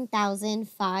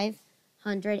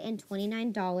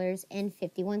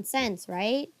 $13,529.51,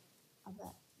 right?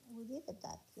 We did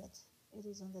that yet. It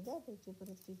is on the debit. You put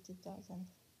it 50,000.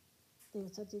 The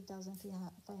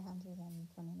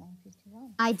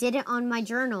 30,529.51. I did it on my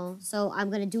journal, so I'm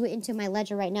going to do it into my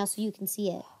ledger right now so you can see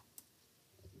it.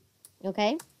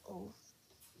 Okay? Oh,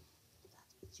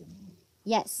 that's what you mean.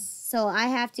 Yes. So I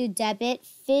have to debit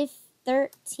 $50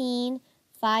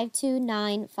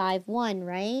 13,529.51,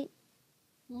 right?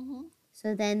 Mm-hmm.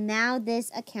 So then now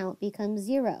this account becomes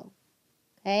 0.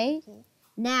 Okay? Okay.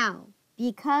 Now,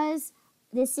 because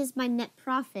this is my net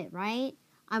profit, right?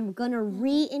 I'm going to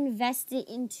reinvest it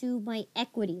into my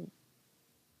equity.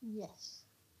 Yes.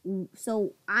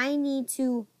 So I need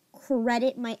to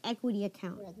credit my equity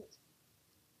account Credit.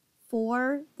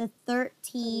 for the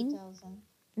 13.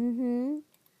 30,000.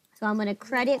 So I'm going to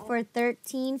credit for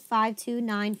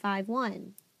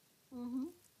 13,529.51.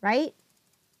 Right?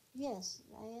 Yes,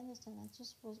 I understand. I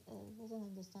just wasn't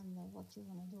understanding what you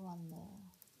want to do on the.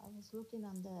 I was looking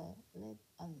on the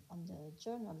on the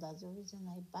journal. That's the reason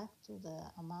I back to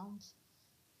the amount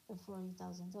of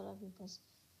 $40,000 because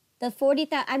The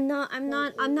 40,000. I'm not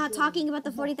is talking about the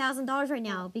 $40,000 right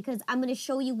now no, because I'm going to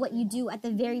show you what you do at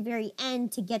the very, very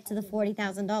end to get to the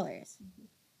 $40,000. Okay.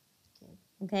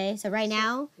 Okay, so right So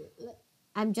now let,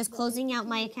 I'm just the closing out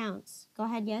my equity, accounts. Go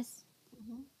ahead, yes.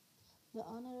 the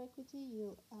owner equity,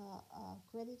 you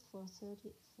credit for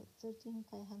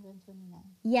 13,529.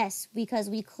 Yes, because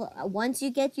once you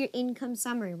get your income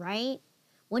summary, right?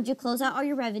 Once you close out all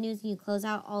your revenues and you close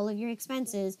out all of your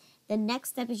expenses, the next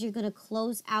step is you're going to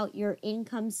close out your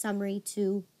income summary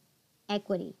to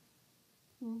equity.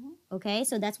 Okay,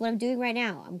 so that's what I'm doing right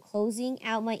now. I'm closing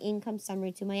out my income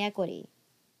summary to my equity.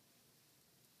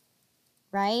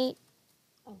 Right?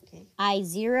 Okay. I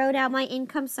zeroed out my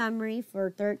income summary for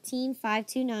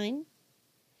 13,529.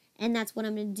 And that's what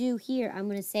I'm going to do here. I'm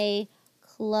going to say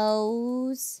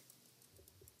close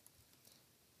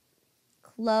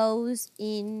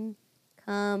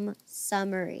income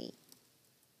summary.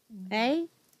 Okay?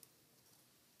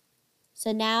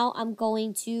 So now I'm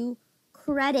going to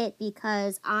credit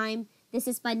because this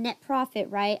is my net profit,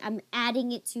 right? I'm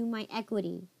adding it to my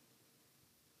equity.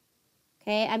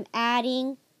 Okay? I'm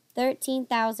adding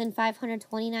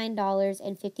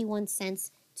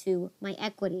 $13,529.51 to my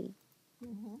equity.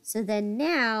 So then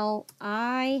now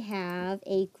I have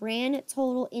a grand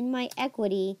total in my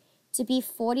equity to be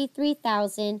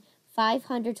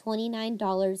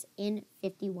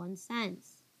 $43,529.51.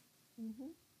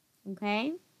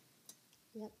 Okay?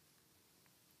 Yep.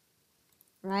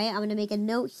 Right? I'm going to make a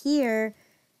note here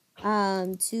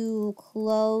to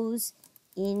close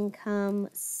income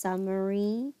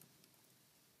summary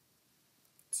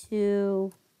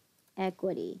to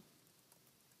equity.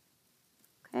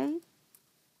 Okay?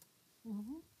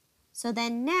 So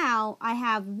then now I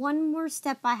have one more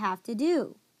step I have to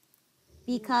do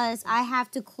because I have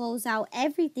to close out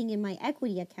everything in my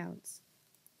equity accounts.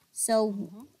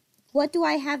 So what do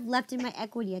I have left in my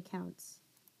equity accounts?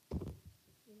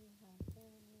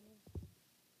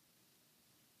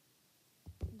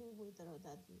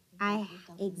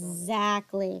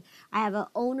 Exactly. I have an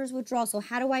owner's withdrawal. So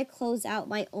how do I close out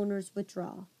my owner's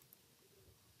withdrawal?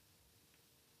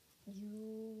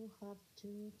 You have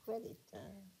to credit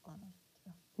owner's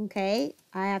withdrawal. Okay,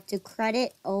 I have to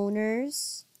credit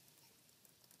owner's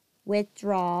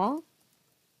withdrawal,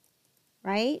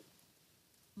 right?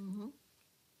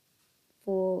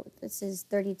 For this is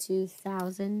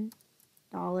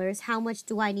 $32,000. How much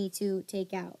do I need to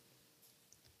take out?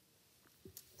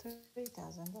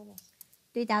 $3,000.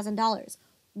 $3,000.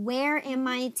 Where am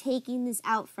I taking this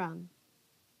out from?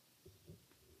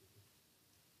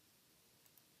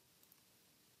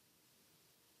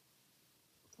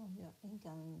 From your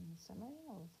income summary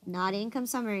or from Not income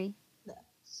summary.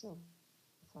 so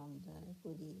from the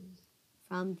equity.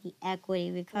 From the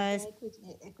equity From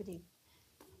the equity.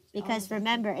 because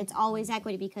remember it's always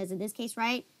equity because in this case,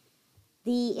 right?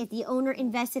 If the owner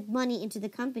invested money into the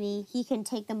company, he can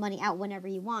take the money out whenever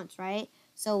he wants, right?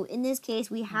 So in this case,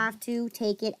 we have to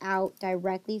take it out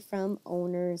directly from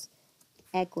owner's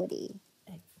equity.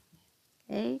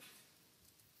 Okay?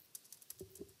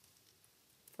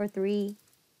 For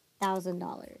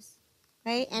 $3,000.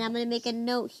 Okay? And I'm going to make a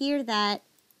note here that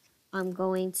I'm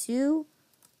going to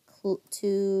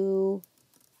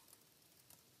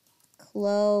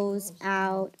close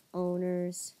out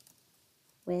owner's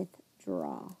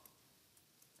withdrawal.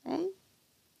 Okay?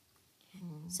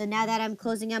 So now that I'm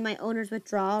closing out my owner's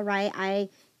withdrawal, right, I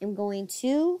am going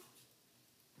to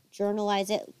journalize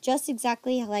it just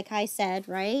exactly like I said,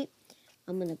 right?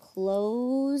 I'm going to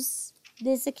close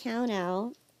this account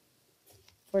out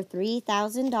for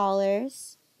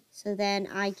 $3,000. So then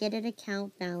I get an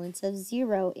account balance of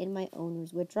 0 in my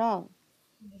owner's withdrawal.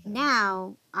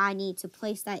 Now I need to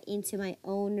place that into my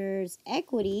owner's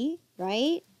equity,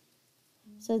 right?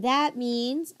 So that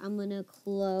means I'm going to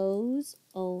close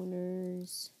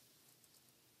owner's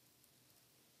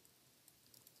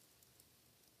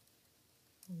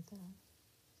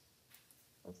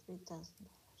For $3,000.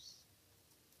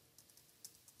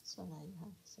 So now you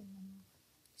have the same amount.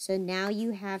 So now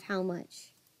you have how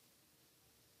much?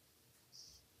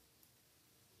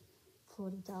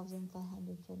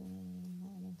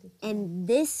 40,529.50. And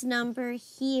this number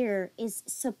here is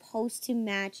supposed to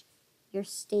match your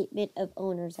statement of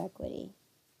owner's equity.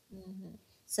 Mm-hmm.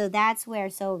 So that's where,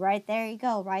 so right there you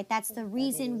go, right? That's the That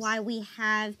reason is. why we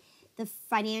have the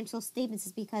financial statements,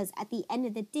 is because at the end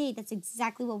of the day, that's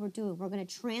exactly what we're doing. We're going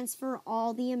to transfer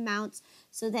all the amounts.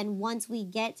 So then once we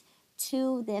get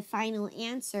to the final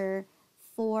answer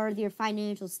for your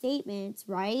financial statements,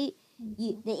 right?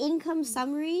 Mm-hmm. The income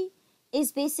summary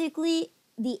is basically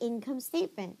the income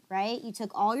statement, right? You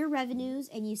took all your revenues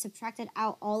and you subtracted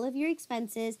out all of your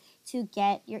expenses to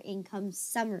get your income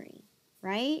summary,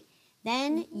 right?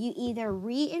 Then you either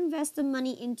reinvest the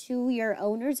money into your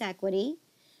owner's equity.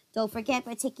 Don't forget,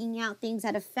 by taking out things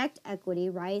that affect equity,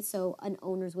 right? So an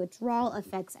owner's withdrawal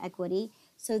affects equity.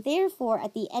 So therefore,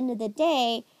 at the end of the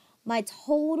day, my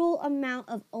total amount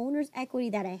of owner's equity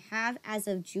that I have as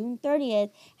of June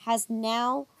 30th has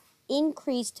now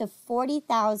increased to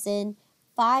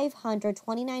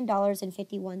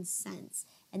 $40,529.51.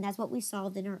 And that's what we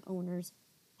solved in our owner's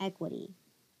equity.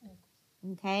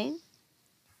 Okay?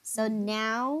 So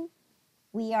now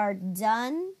we are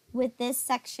done with this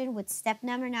section with step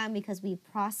number 9, because we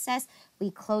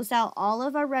closed out all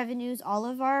of our revenues, all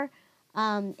of our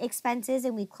expenses,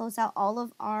 and we closed out all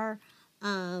of our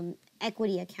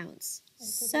equity accounts.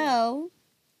 So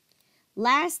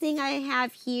last thing I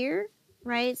have here,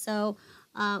 right? So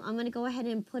I'm going to go ahead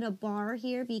and put a bar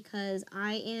here because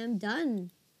I am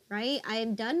done, right? I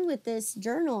am done with this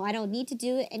journal. I don't need to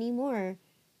do it anymore.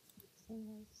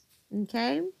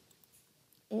 Okay?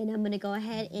 And I'm going to go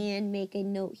ahead and make a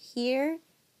note here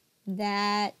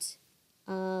that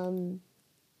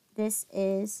this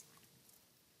is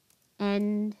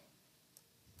end.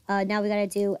 Now we got to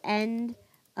do end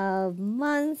of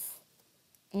month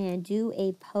and do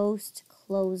a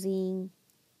post-closing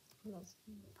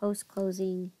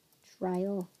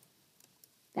trial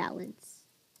balance.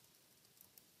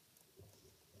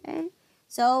 Okay.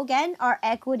 So again, our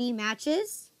equity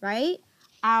matches, right?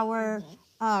 Our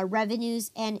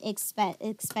revenues and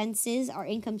expenses, our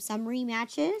income summary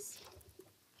matches.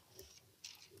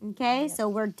 Okay, so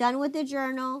we're done with the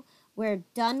journal. We're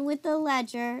done with the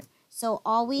ledger. So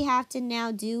all we have to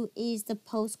now do is the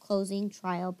post-closing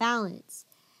trial balance.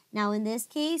 Now in this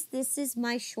case, this is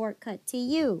my shortcut to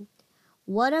you.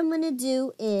 What I'm going to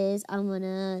do is I'm going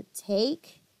to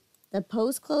take the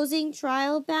post-closing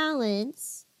trial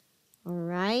balance. All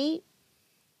right.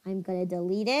 I'm going to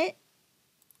delete it.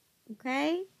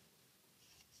 Okay.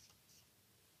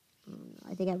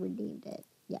 I think I redeemed it.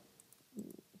 Yeah.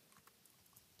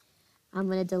 I'm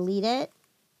going to delete it.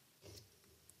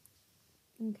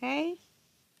 Okay.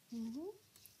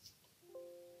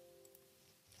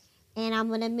 And I'm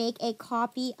going to make a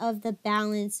copy of the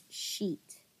balance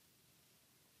sheet,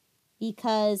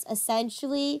 because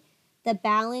essentially the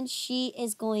balance sheet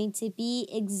is going to be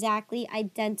exactly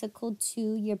identical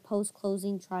to your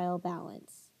post-closing trial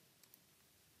balance.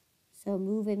 So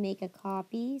move and make a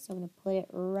copy. So I'm going to put it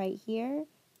right here.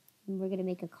 And we're going to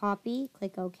make a copy.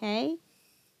 Click OK.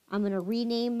 I'm going to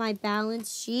rename my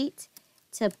balance sheet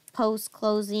to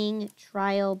post-closing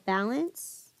trial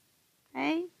balance.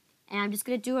 Okay. And I'm just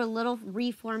going to do a little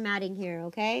reformatting here,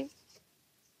 okay?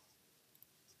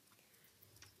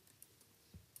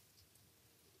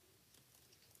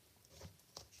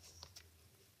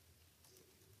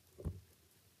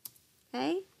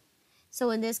 Okay. So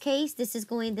in this case,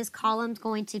 this column's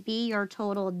going to be your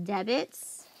total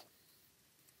debits.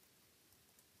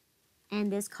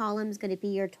 And this column is going to be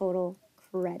your total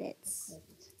credits,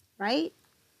 right?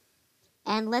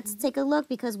 And let's take a look,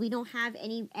 because we don't have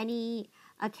any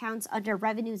accounts under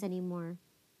revenues anymore,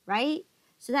 right?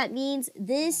 So that means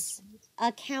this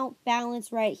account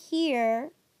balance right here,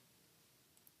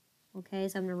 okay,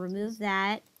 so I'm going to remove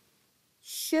that,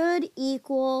 should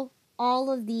equal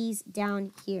all of these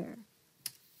down here,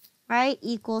 right?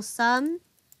 Equal sum.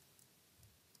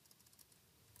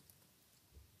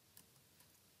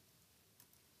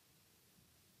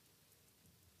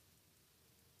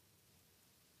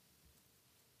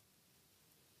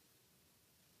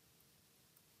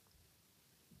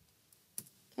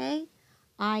 Okay,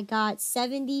 I got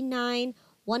 79,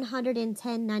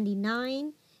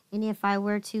 110.99. And if I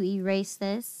were to erase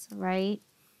this, right?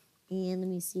 And let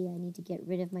me see, I need to get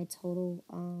rid of my total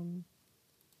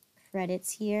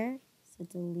credits here. So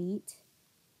delete.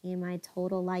 And my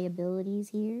total liabilities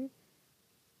here.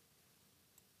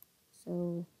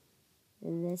 So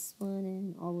this one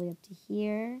and all the way up to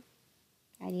here.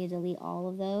 I need to delete all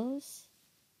of those.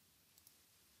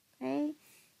 Okay.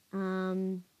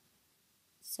 So,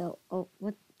 oh,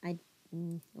 what?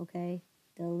 Okay.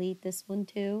 Delete this one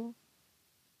too.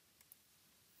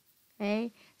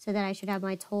 Okay. So then I should have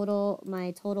my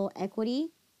total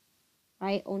equity,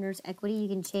 right? Owner's equity. You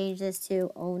can change this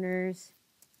to owner's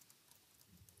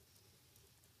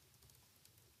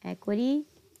equity.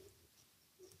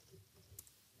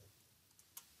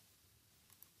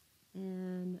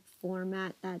 And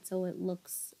format that so it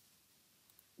looks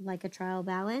like a trial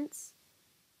balance.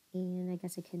 And I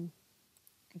guess I can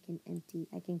clear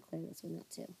this one out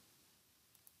too.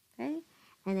 Okay,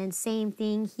 and then same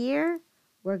thing here.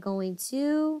 We're going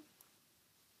to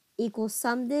equal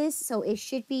sum this, so it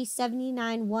should be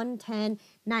 79, 110,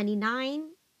 99,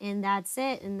 and that's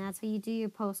it. And that's how you do your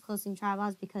post-closing trial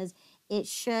balance, because it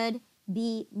should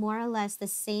be more or less the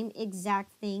same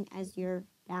exact thing as your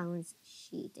balance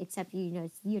sheet, except you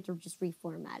have to just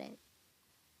reformat it.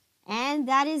 And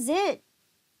that is it.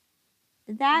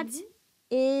 That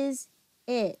is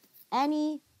it.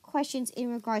 Any questions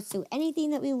in regards to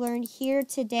anything that we learned here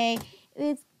today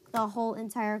with the whole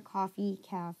entire coffee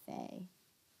cafe?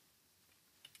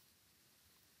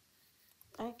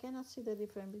 I cannot see the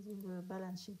difference between the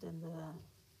balance sheet and the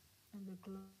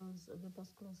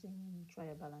post closing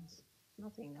trial balance.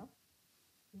 Nothing, no.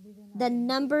 The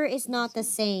number is not the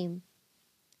same,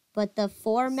 but the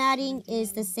formatting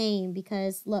is the same,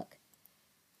 because look,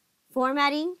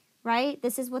 formatting, right?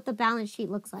 This is what the balance sheet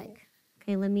looks like.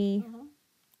 Okay, let me,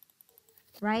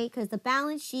 right? Because the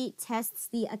balance sheet tests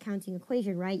the accounting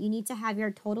equation, right? You need to have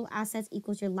your total assets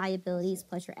equals your liabilities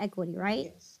plus your equity,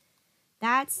 right? Yes.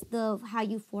 That's how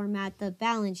you format the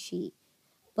balance sheet.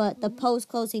 But the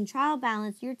post-closing trial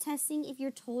balance, you're testing if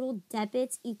your total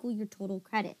debits equal your total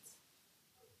credits.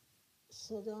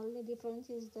 So the only difference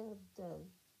is the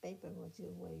paper where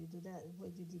you do that, where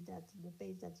you did that, the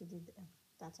page that you did.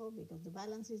 That's all, because the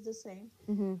balance is the same.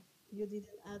 You didn't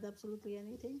add absolutely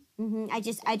anything. I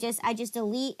just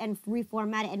delete and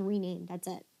reformat it and rename. That's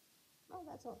it. Oh,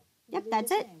 that's all. Yep,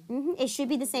 that's it. It should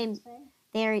be the same.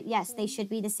 Yes, they should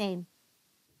be the same.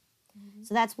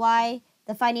 So that's why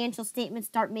the financial statements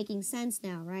start making sense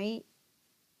now, right?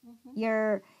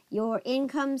 Your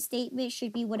income statement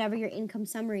should be whatever your income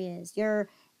summary is. Your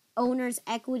owner's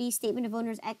equity, statement of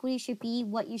owner's equity, should be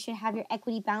what you should have your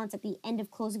equity balance at the end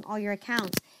of closing all your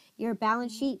accounts. Your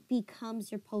balance sheet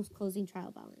becomes your post-closing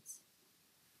trial balance.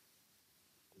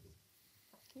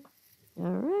 Okay. All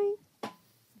right.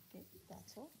 Okay,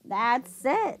 that's all. That's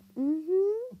it.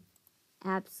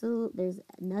 Absolute. There's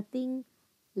nothing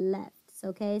left.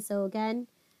 Okay, so again,